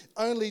to you.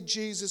 Only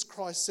Jesus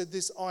Christ said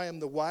this, I am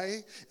the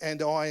way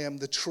and I am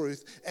the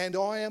truth and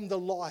I am the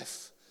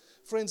life.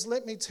 Friends,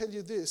 let me tell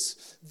you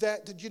this,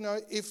 that,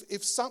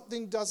 if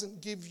something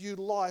doesn't give you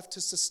life to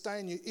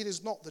sustain you, it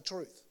is not the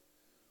truth.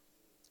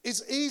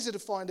 It's easy to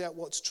find out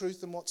what's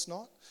truth and what's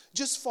not.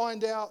 Just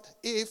find out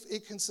if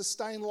it can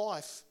sustain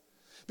life.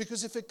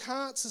 Because if it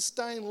can't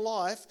sustain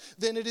life,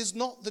 then it is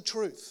not the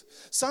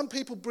truth. Some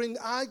people bring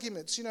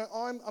arguments.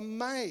 I'm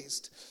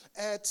amazed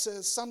at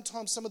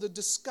sometimes some of the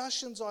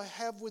discussions I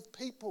have with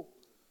people.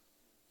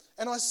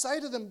 And I say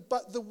to them,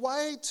 but the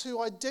way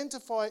to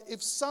identify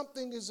if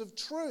something is of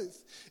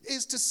truth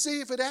is to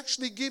see if it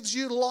actually gives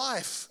you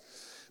life.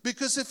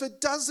 Because if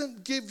it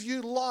doesn't give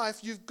you life,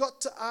 you've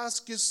got to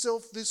ask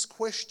yourself this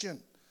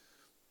question.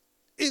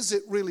 Is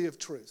it really of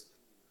truth?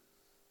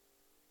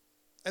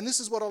 And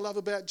this is what I love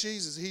about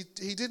Jesus.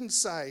 He didn't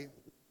say,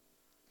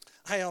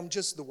 hey, I'm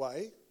just the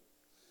way.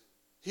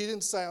 He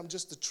didn't say, I'm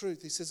just the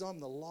truth. He says, I'm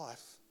the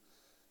life.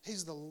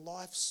 He's the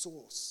life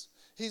source.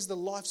 He's the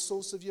life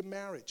source of your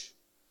marriage.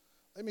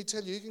 Let me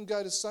tell you, you can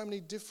go to so many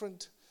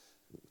different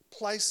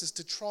places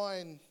to try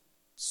and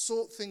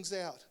sort things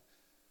out.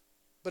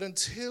 But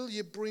until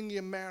you bring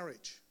your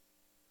marriage,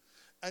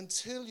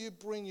 until you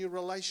bring your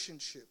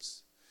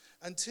relationships,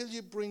 until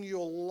you bring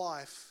your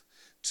life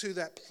to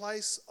that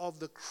place of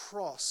the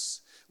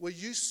cross where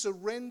you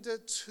surrender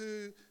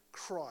to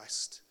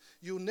Christ,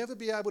 you'll never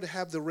be able to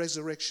have the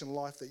resurrection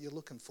life that you're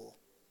looking for.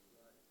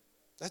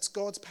 That's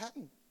God's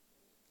pattern.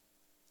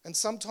 And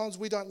sometimes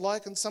we don't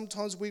like and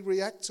sometimes we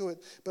react to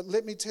it. But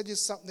let me tell you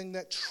something,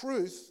 that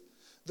truth,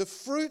 the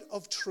fruit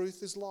of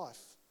truth is life.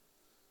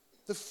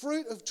 The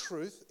fruit of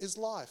truth is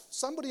life.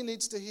 Somebody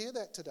needs to hear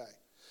that today.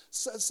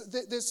 So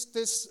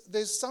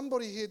there's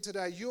somebody here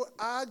today, you're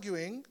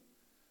arguing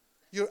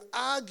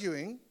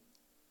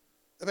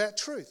about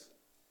truth.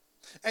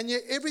 And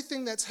yet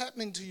everything that's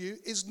happening to you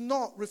is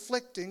not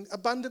reflecting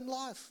abundant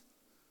life.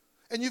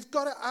 And you've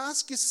got to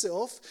ask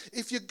yourself,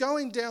 if you're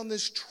going down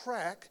this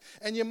track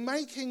and you're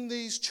making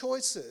these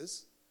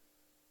choices,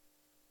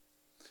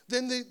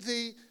 then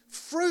the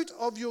fruit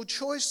of your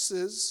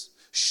choices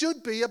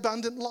should be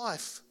abundant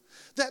life.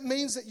 That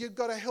means that you've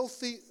got a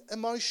healthy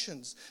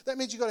emotions. That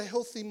means you've got a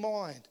healthy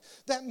mind.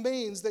 That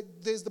means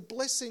that there's the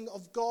blessing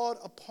of God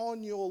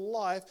upon your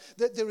life,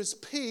 that there is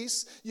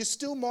peace. You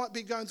still might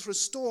be going through a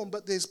storm,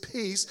 but there's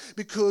peace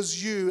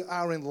because you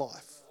are in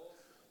life.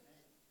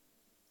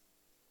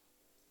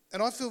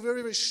 And I feel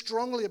very, very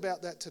strongly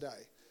about that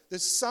today.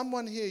 There's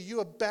someone here, you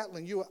are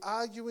battling, you are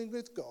arguing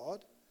with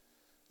God,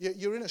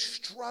 you're in a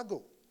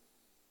struggle.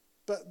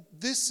 But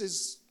this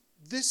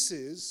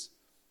is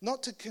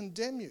not to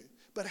condemn you,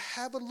 but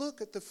have a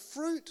look at the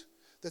fruit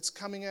that's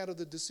coming out of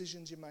the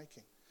decisions you're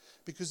making.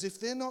 Because if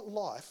they're not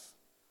life,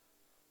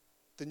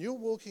 then you're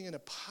walking in a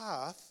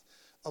path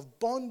of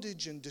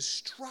bondage and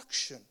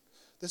destruction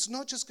that's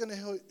not just going to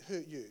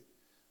hurt you,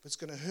 but it's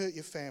going to hurt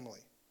your family.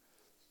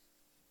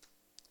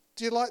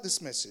 Do you like this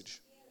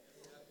message?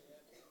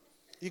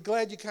 You're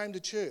glad you came to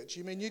church?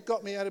 You mean you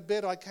got me out of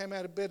bed? I came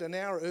out of bed an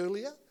hour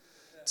earlier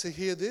to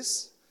hear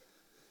this.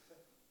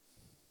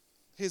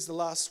 Here's the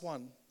last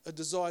one, a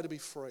desire to be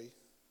free.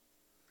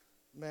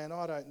 Man,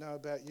 I don't know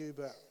about you,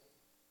 but,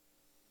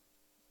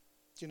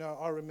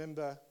 I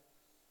remember,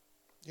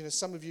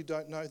 some of you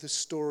don't know this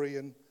story,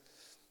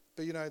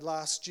 but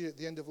last year, at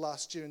the end of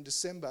last year in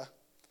December,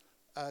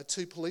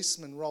 2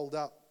 policemen rolled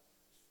up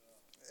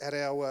at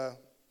our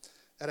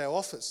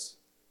office.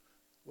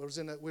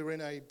 We were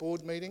in a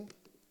board meeting.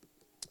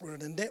 We were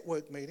in a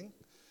network meeting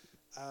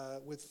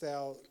with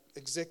our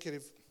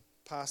executive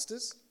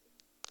pastors.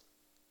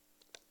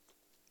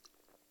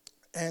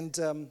 And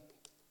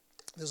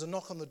there's a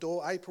knock on the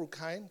door. April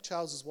came,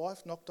 Charles's wife,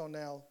 knocked on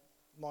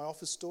my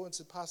office door and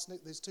said, Pastor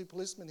Nick, there's 2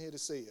 policemen here to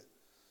see you.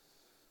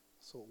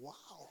 I thought,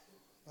 wow,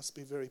 must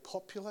be very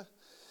popular.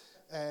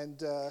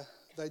 And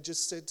they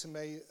just said to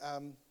me,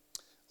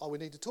 we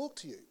need to talk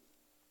to you.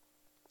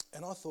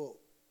 And I thought,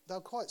 they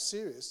were quite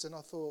serious, and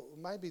I thought,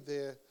 well, maybe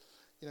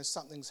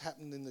something's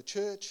happened in the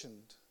church,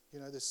 and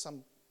there's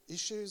some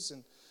issues.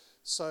 And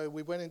so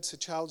we went into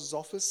Charles's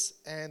office,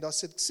 and I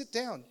said, sit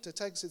down. To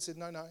take it, said,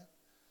 no.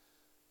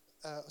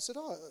 I said,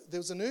 there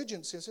was an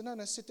urgency. I said, no,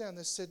 sit down.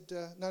 They said,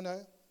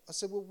 no. I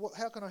said, well,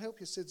 how can I help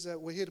you? He said,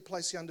 we're here to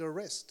place you under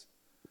arrest.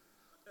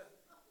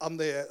 I'm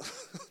there.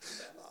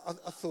 I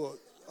thought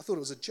it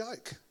was a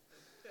joke.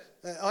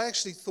 I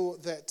actually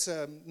thought that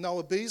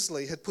Noah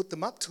Beasley had put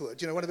them up to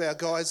it. One of our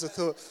guys, I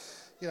thought,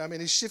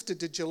 he's shifted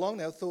to Geelong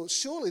now. I thought,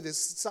 surely there's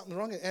something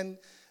wrong. And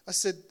I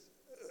said,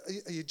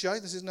 are you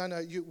joking? He says, no,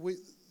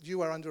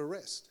 you are under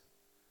arrest.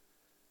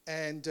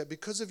 And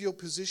because of your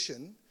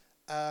position,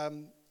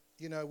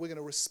 we're going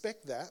to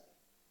respect that.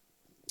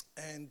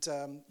 And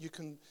you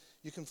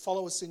can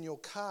follow us in your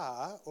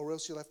car, or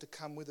else you'll have to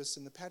come with us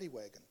in the paddy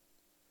wagon.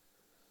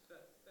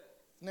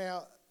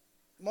 Now,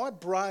 my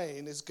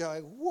brain is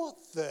going, what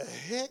the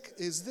heck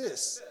is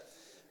this?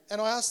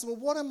 And I asked them, well,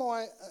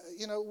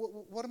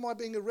 what am I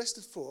being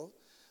arrested for?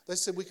 They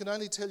said, we can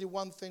only tell you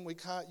one thing. We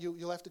can't.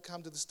 You'll have to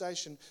come to the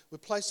station. We're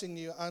placing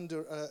you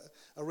under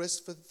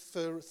arrest for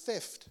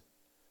theft.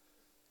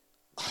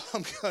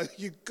 I'm going,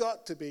 you've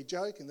got to be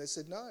joking. They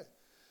said, no.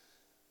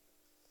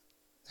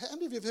 How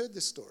many of you have heard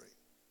this story?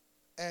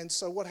 And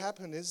so what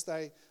happened is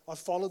I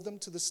followed them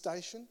to the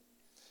station.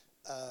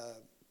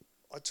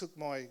 I took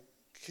my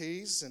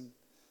keys and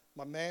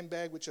my man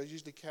bag, which I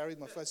usually carried.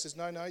 My phone says,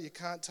 no, you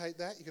can't take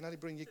that. You can only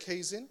bring your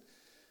keys in.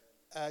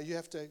 You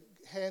have to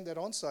hand that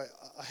on. So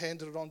I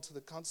handed it on to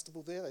the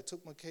constable there. They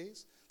took my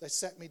keys. They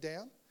sat me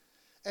down.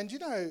 And,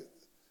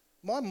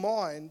 my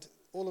mind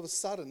all of a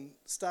sudden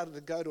started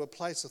to go to a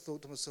place. I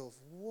thought to myself,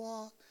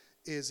 what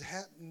is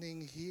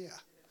happening here?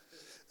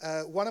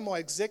 One of my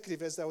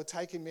executives, as they were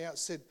taking me out,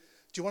 said,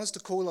 do you want us to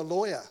call a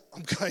lawyer?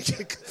 I'm going,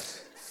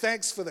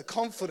 thanks for the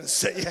confidence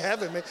that you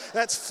have in me.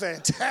 That's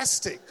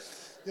fantastic.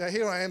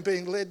 Here I am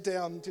being led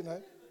down,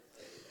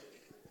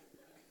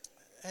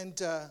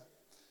 And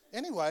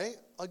anyway,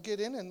 I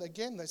get in, and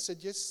again, they said,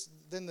 yes.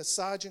 Then the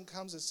sergeant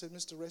comes and said,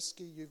 Mr.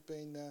 Reski, you've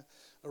been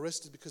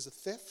arrested because of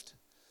theft,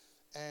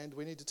 and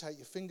we need to take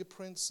your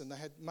fingerprints, and they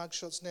had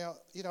mugshots. Now,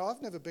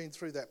 I've never been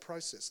through that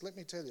process. Let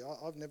me tell you,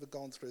 I've never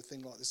gone through a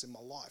thing like this in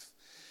my life.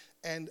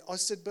 And I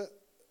said, but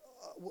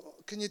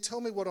can you tell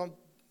me what I'm,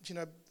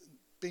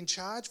 being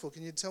charged for?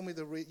 Can you tell me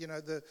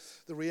the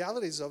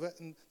realities of it?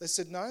 And they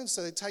said no. And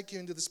so they take you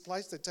into this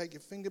place. They take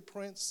your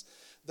fingerprints.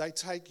 They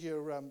take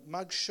your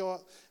mug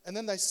shot. And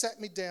then they sat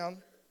me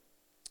down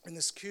in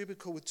this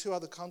cubicle with two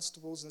other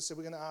constables and said,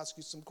 we're going to ask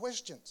you some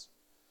questions.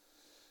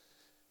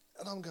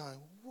 And I'm going,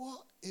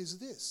 what is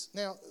this?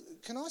 Now,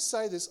 can I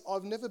say this?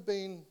 I've never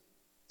been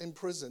in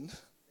prison.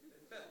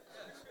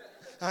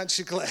 Aren't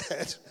you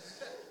glad?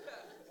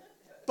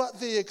 But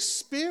the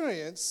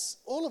experience,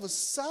 all of a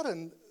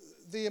sudden,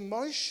 the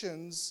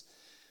emotions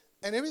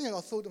and everything,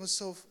 I thought to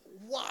myself,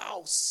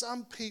 wow,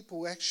 some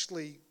people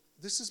actually,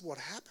 this is what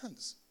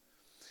happens.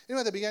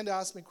 Anyway, they began to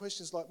ask me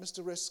questions like,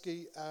 Mr.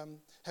 Reski,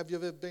 have you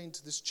ever been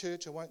to this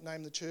church? I won't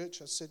name the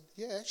church. I said,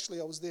 yeah, actually,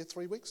 I was there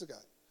 3 weeks ago.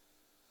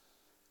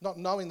 Not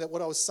knowing that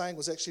what I was saying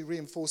was actually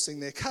reinforcing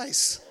their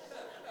case.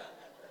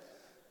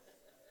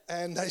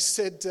 And they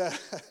said,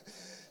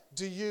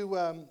 do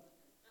you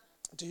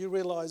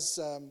realise,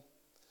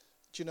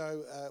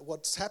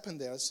 what's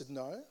happened there? I said,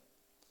 no.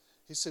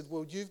 He said,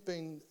 well, you've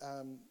been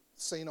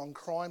seen on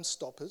Crime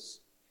Stoppers.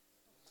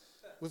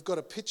 We've got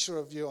a picture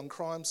of you on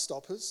Crime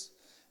Stoppers,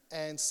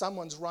 and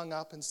someone's rung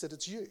up and said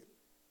it's you.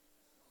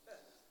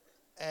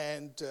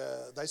 And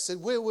they said,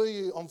 where were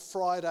you on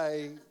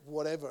Friday,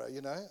 whatever,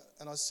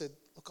 And I said,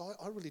 look,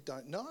 I really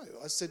don't know.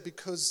 I said,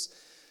 because,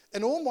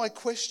 and all my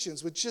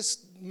questions were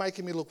just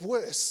making me look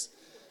worse.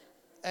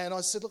 And I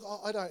said, look,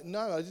 I don't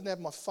know. I didn't have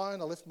my phone.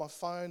 I left my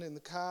phone in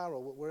the car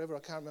or wherever. I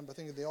can't remember. I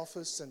think in the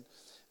office.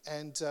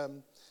 And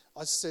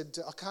I said,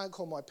 I can't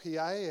call my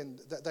PA. And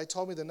they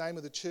told me the name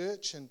of the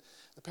church. And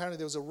apparently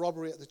there was a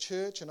robbery at the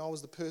church. And I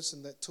was the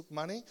person that took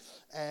money.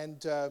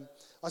 And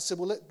I said,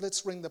 well,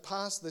 let's ring the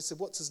pastor. They said,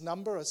 what's his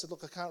number? I said,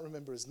 look, I can't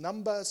remember his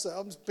number. So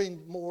I'm just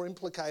being more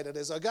implicated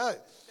as I go.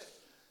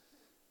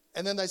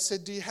 And then they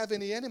said, do you have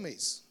any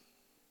enemies?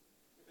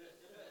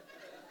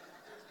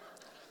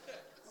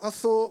 I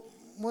thought,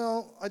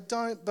 well, I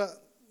don't, but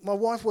my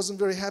wife wasn't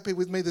very happy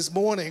with me this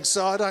morning,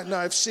 so I don't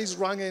know if she's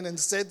rung in and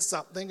said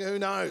something, who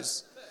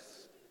knows?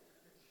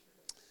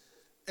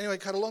 Anyway,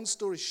 cut a long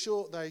story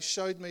short, they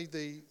showed me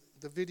the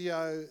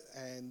video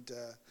and,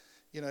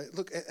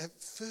 look,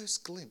 at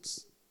first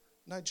glimpse,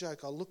 no joke,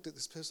 I looked at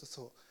this person and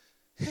thought,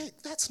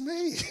 heck, that's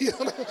me.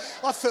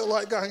 I felt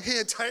like going,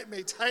 here, take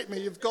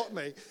me, you've got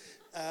me.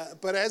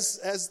 But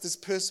as this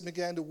person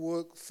began to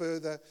work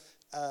further,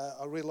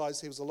 I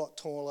realised he was a lot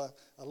taller,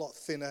 a lot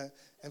thinner,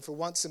 and for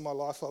once in my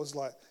life I was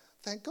like,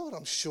 thank God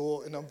I'm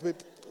short and I'm a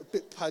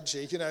bit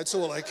pudgy, it's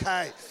all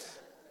okay.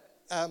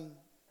 And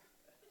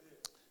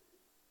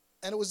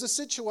it was a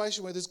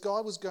situation where this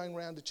guy was going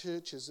around to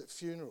churches at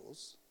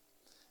funerals,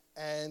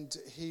 and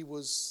he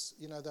was,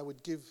 they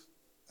would give,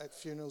 at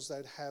funerals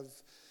they'd have,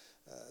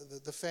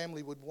 the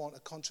family would want a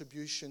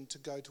contribution to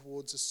go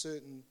towards a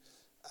certain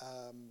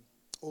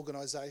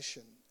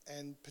organisation.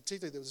 And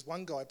particularly there was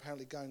one guy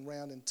apparently going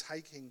around and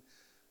taking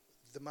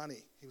the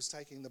money. He was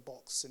taking the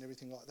box and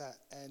everything like that.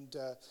 And,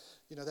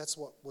 that's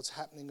what was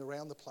happening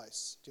around the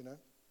place,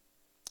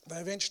 But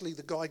eventually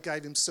the guy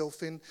gave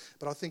himself in,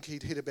 but I think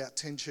he'd hit about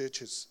 10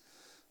 churches.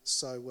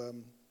 So,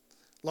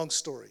 long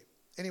story.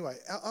 Anyway,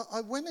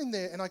 I went in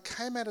there and I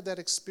came out of that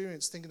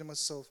experience thinking to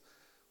myself,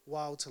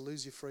 wow, to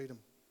lose your freedom.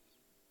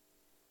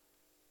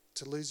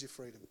 To lose your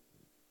freedom.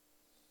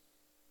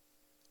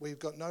 Where you've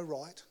got no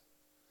right.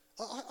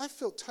 I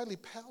felt totally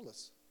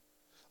powerless.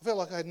 I felt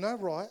like I had no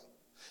right.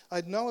 I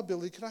had no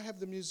ability. Can I have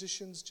the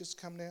musicians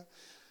just come now?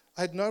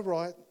 I had no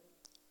right.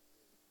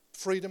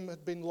 Freedom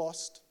had been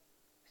lost.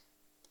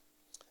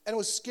 And it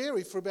was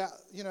scary for about,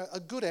 a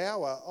good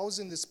hour. I was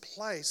in this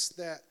place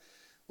that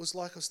was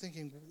like I was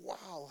thinking,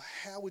 wow,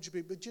 how would you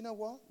be? But you know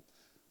what?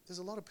 There's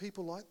a lot of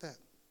people like that.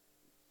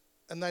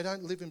 And they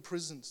don't live in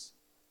prisons.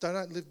 They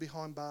don't live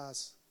behind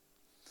bars.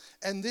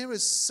 And there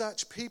is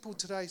such people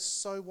today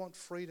so want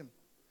freedom.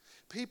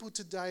 People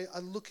today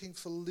are looking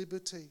for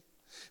liberty.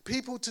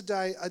 People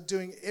today are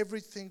doing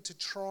everything to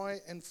try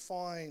and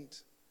find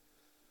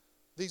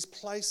these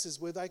places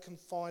where they can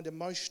find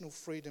emotional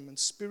freedom and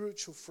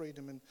spiritual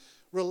freedom and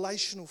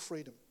relational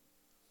freedom.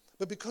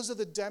 But because of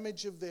the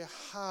damage of their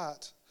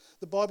heart,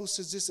 the Bible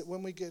says this, that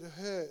when we get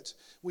hurt,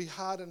 we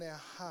harden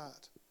our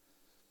heart.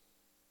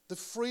 The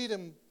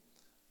freedom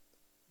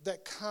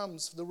that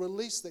comes, the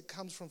release that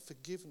comes from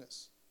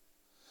forgiveness,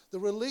 the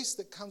release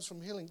that comes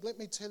from healing. Let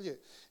me tell you,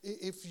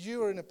 if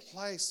you are in a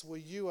place where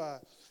you are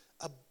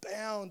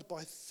bound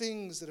by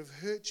things that have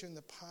hurt you in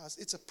the past,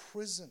 it's a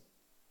prison.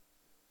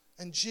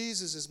 And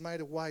Jesus has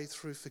made a way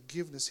through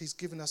forgiveness. He's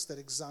given us that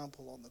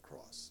example on the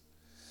cross.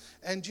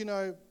 And you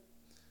know,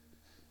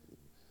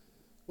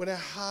 when our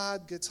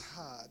heart gets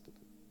hard,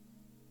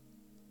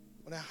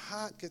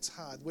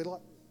 we're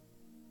like,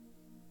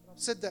 I've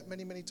said that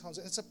many, many times,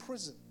 and it's a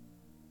prison.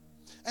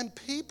 And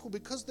people,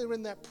 because they're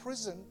in that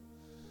prison,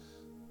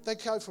 they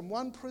go from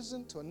one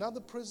prison to another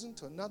prison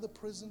to another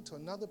prison to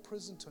another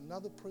prison to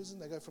another prison.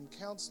 They go from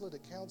counselor to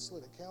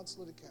counselor to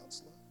counselor to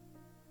counselor.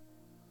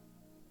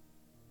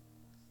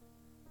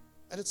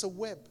 And it's a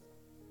web.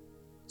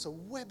 It's a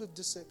web of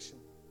deception.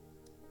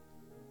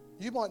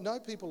 You might know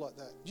people like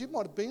that. You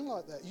might have been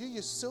like that. You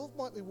yourself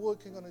might be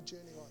working on a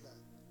journey like that.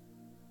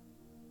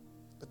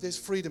 But there's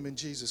freedom in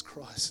Jesus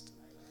Christ.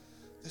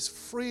 There's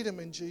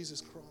freedom in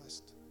Jesus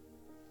Christ.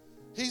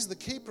 He's the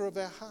keeper of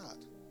our heart.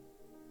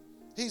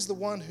 He's the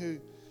one who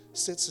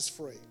sets us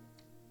free.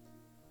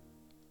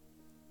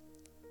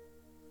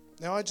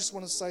 Now, I just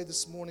want to say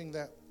this morning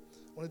that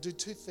I want to do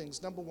two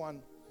things. Number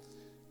one,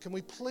 can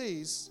we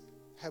please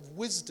have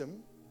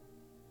wisdom?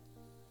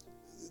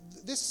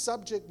 This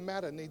subject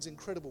matter needs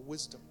incredible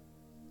wisdom,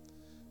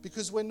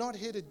 because we're not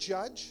here to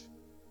judge.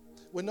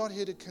 We're not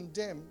here to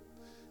condemn.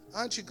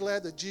 Aren't you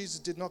glad that Jesus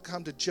did not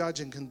come to judge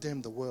and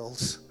condemn the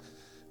world?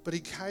 But he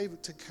came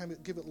to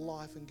give it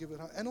life and give it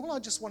hope. And all I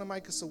just want to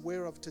make us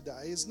aware of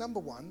today is, number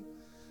one,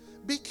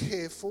 be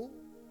careful,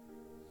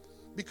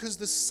 because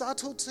the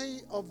subtlety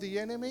of the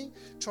enemy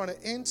trying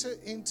to enter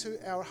into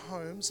our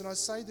homes, and I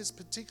say this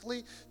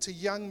particularly to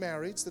young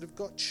marrieds that have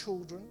got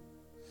children,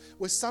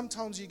 where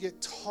sometimes you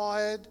get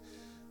tired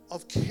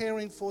of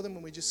caring for them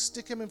and we just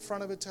stick them in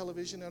front of a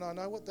television. And I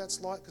know what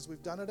that's like, because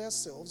we've done it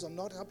ourselves. I'm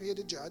not up here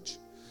to judge.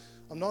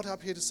 I'm not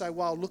up here to say,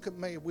 wow, look at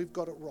me, we've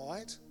got it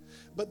right.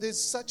 But there's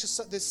such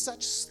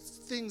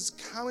things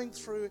coming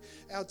through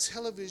our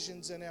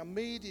televisions and our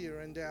media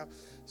and our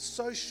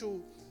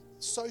social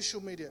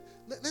media.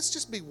 Let's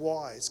just be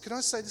wise. Can I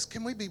say this?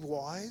 Can we be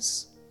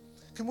wise?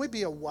 Can we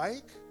be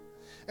awake?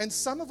 And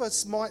some of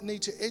us might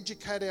need to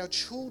educate our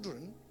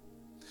children,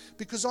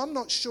 because I'm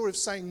not sure if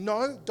saying,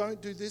 no,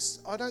 don't do this,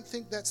 I don't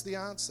think that's the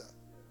answer.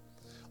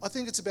 I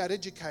think it's about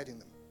educating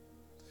them.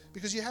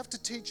 Because you have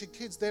to teach your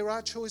kids there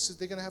are choices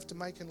they're going to have to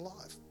make in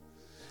life.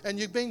 And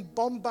you're being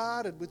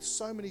bombarded with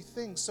so many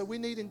things. So we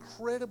need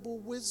incredible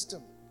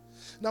wisdom.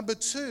 Number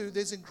two,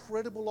 there's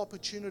incredible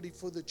opportunity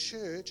for the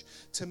church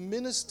to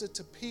minister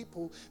to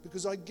people,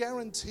 because I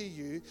guarantee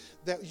you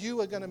that you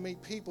are going to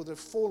meet people that have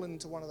fallen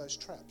into one of those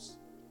traps.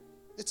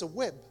 It's a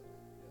web.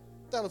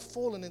 They'll have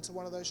fallen into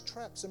one of those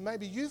traps. And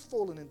maybe you've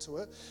fallen into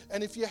it.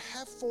 And if you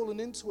have fallen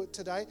into it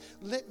today,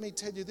 let me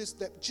tell you this,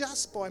 that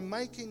just by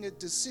making a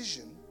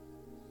decision,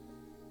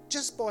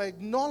 just by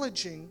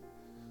acknowledging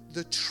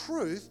the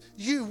truth,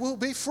 you will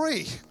be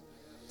free.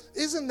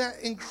 Isn't that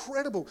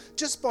incredible?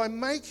 Just by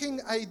making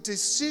a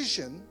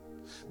decision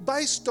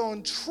based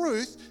on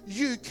truth,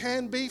 you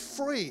can be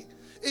free.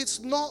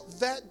 It's not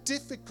that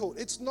difficult.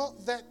 It's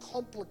not that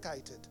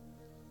complicated.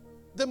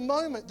 The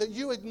moment that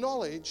you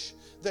acknowledge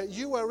that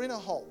you are in a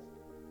hole,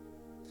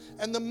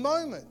 and the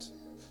moment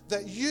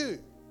that you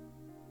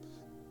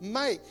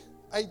make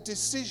a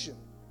decision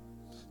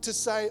to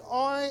say,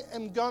 I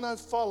am going to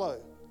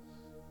follow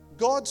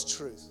God's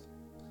truth,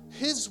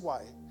 His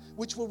way,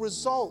 which will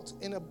result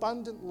in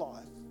abundant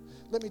life,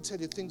 let me tell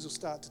you, things will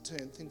start to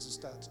turn, things will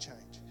start to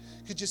change.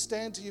 Could you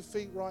stand to your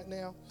feet right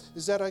now?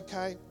 Is that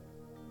okay?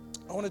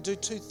 I want to do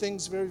two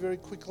things very, very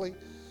quickly.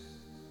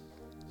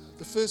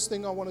 The first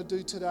thing I want to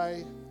do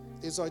today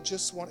is I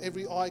just want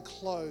every eye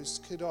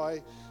closed. Could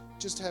I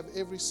just have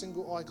every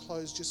single eye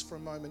closed just for a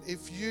moment?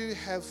 If you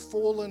have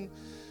fallen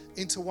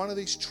into one of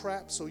these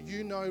traps, or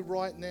you know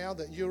right now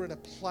that you're in a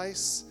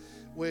place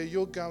where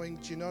you're going,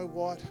 do you know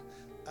what?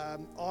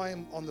 I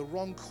am on the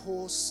wrong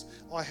course.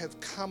 I have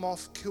come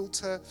off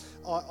kilter.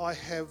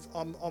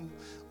 I'm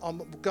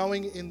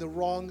going in the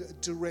wrong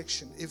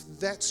direction. If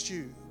that's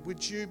you,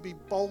 would you be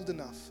bold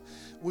enough?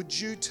 Would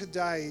you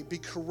today be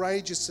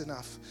courageous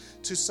enough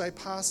to say,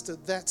 Pastor,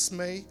 that's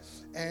me,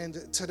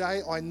 and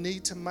today I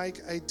need to make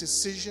a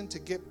decision to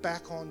get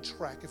back on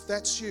track. If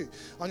that's you,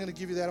 I'm going to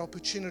give you that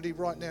opportunity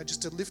right now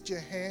just to lift your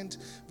hand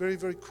very,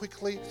 very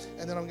quickly,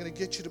 and then I'm going to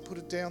get you to put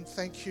it down.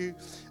 Thank you.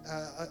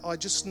 I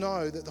just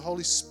know that the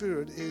Holy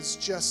Spirit is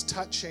just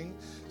touching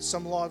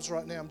some lives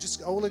right now.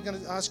 All I'm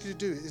going to ask you to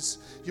do is,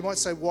 you might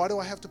say, why do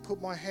I have to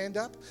put my hand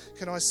up?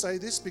 Can I say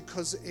this?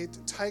 Because it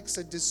takes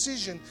a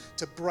decision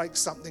to break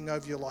something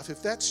over your life.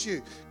 If that's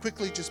you,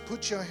 quickly just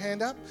put your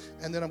hand up,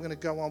 and then I'm going to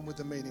go on with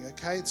the meeting,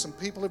 okay? Some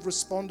people have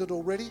responded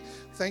already.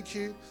 Thank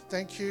you.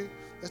 Thank you.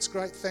 That's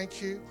great.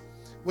 Thank you.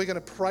 We're going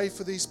to pray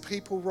for these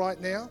people right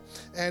now,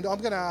 and I'm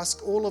going to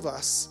ask all of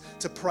us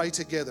to pray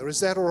together. Is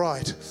that all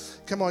right?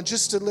 Come on,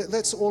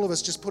 let's all of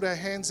us just put our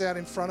hands out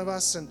in front of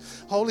us, and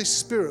Holy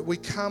Spirit, we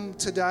come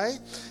today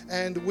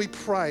and we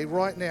pray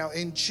right now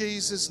in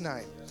Jesus'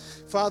 name.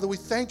 Father, we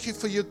thank you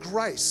for your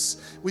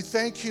grace. We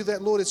thank you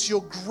that, Lord, it's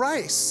your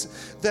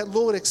grace that,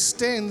 Lord,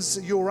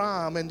 extends your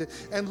arm.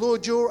 And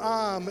Lord, your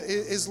arm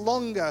is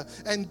longer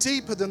and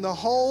deeper than the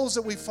holes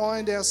that we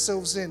find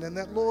ourselves in. And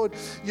that, Lord,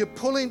 you're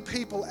pulling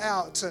people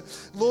out,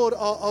 Lord,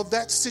 of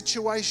that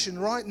situation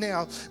right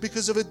now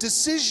because of a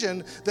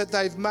decision that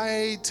they've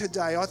made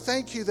today. I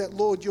thank you that,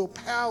 Lord, your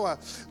power,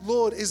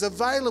 Lord, is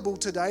available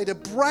today to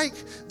break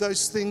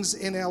those things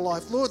in our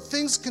life. Lord,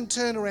 things can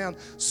turn around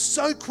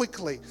so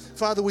quickly.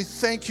 Father, we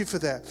thank you for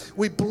that.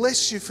 We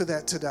bless you for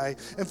that today.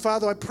 And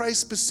Father, I pray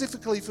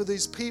specifically for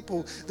these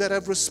people that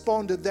have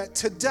responded that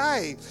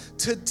today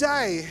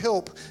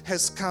help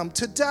has come.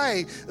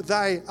 Today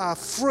they are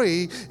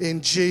free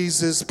in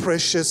Jesus'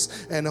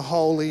 precious and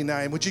holy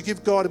name. Would you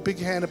give God a big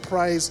hand of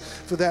praise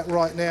for that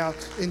right now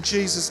in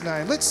Jesus'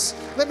 name?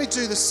 Let me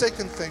do the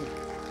second thing.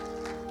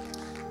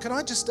 Can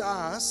I just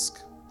ask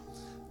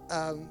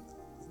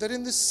that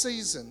in this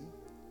season,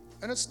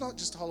 and it's not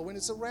just Halloween,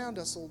 it's around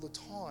us all the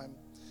time,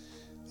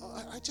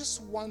 I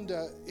just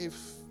wonder if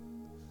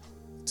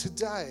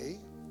today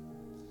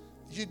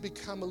you'd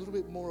become a little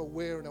bit more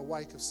aware and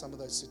awake of some of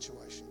those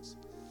situations.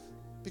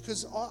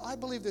 Because I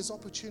believe there's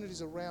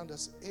opportunities around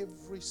us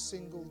every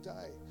single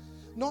day.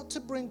 Not to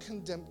bring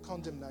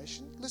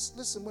condemnation.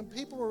 Listen, when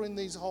people are in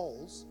these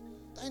holes,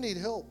 they need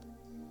help.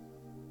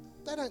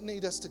 They don't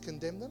need us to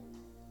condemn them.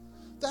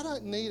 They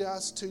don't need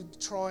us to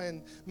try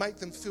and make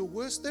them feel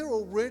worse. They're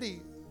already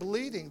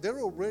bleeding.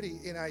 They're already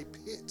in a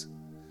pit.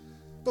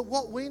 But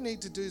what we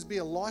need to do is be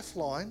a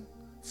lifeline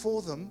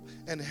for them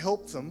and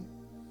help them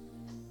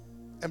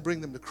and bring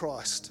them to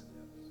Christ.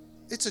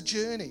 It's a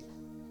journey.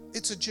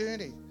 It's a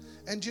journey.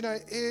 And you know,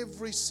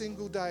 every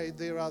single day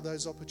there are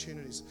those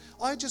opportunities.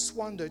 I just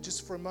wonder,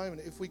 just for a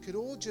moment, if we could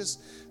all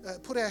just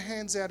put our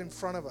hands out in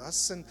front of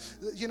us. And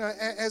you know,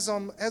 as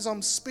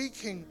I'm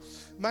speaking,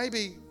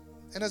 maybe,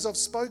 and as I've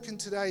spoken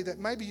today, that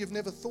maybe you've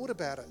never thought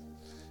about it.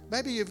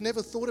 Maybe you've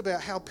never thought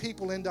about how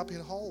people end up in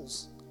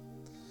holes.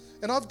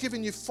 And I've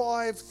given you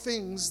 5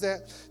 things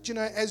that, you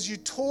know, as you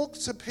talk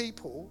to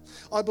people,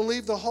 I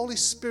believe the Holy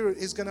Spirit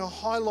is going to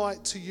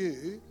highlight to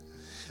you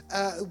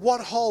what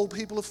hole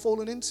people have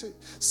fallen into.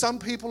 Some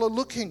people are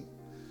looking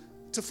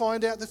to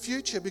find out the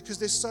future because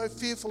they're so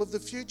fearful of the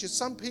future.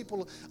 Some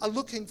people are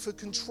looking for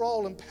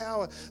control and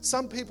power.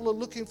 Some people are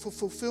looking for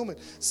fulfillment.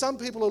 Some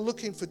people are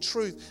looking for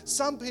truth.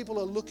 Some people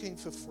are looking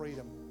for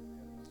freedom.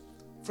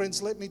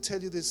 Friends, let me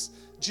tell you this.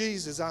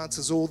 Jesus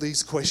answers all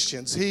these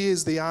questions. He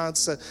is the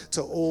answer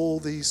to all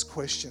these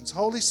questions.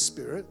 Holy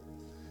Spirit,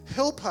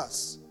 help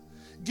us.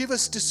 Give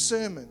us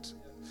discernment.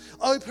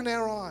 Open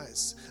our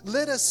eyes.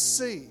 Let us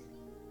see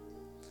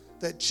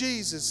that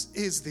Jesus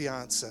is the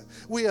answer.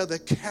 We are the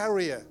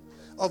carrier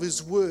of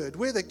his word.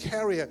 We're the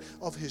carrier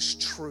of his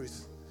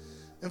truth.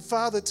 And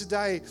Father,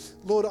 today,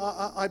 Lord,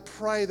 I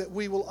pray that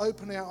we will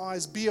open our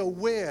eyes, be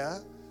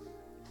aware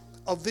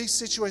of these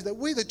situations, that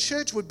we, the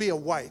church, would be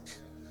awake,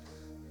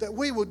 that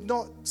we would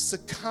not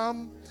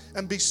succumb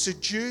and be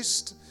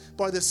seduced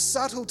by the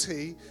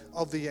subtlety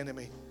of the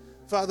enemy.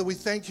 Father, we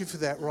thank you for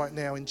that right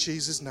now in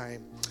Jesus'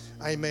 name.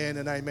 Amen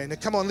and amen. Now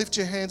come on, lift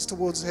your hands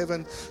towards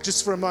heaven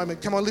just for a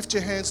moment. Come on, lift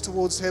your hands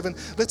towards heaven.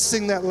 Let's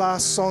sing that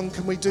last song.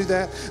 Can we do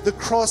that? The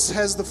cross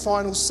has the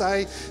final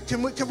say.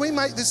 Can we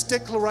make this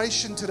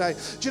declaration today?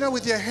 Do you know,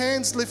 with your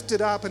hands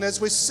lifted up and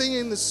as we're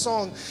singing this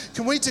song,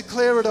 can we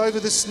declare it over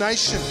this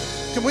nation?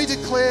 Can we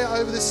declare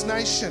over this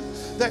nation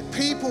that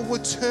people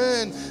would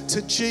turn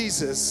to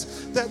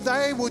Jesus, that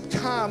they would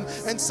come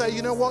and say,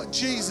 you know what?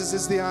 Jesus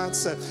is the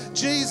answer.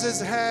 Jesus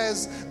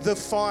has the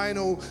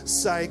final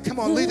say. Come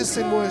on, lead us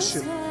in worship.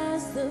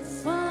 Has the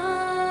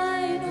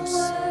final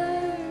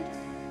word.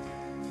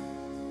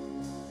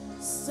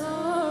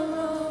 So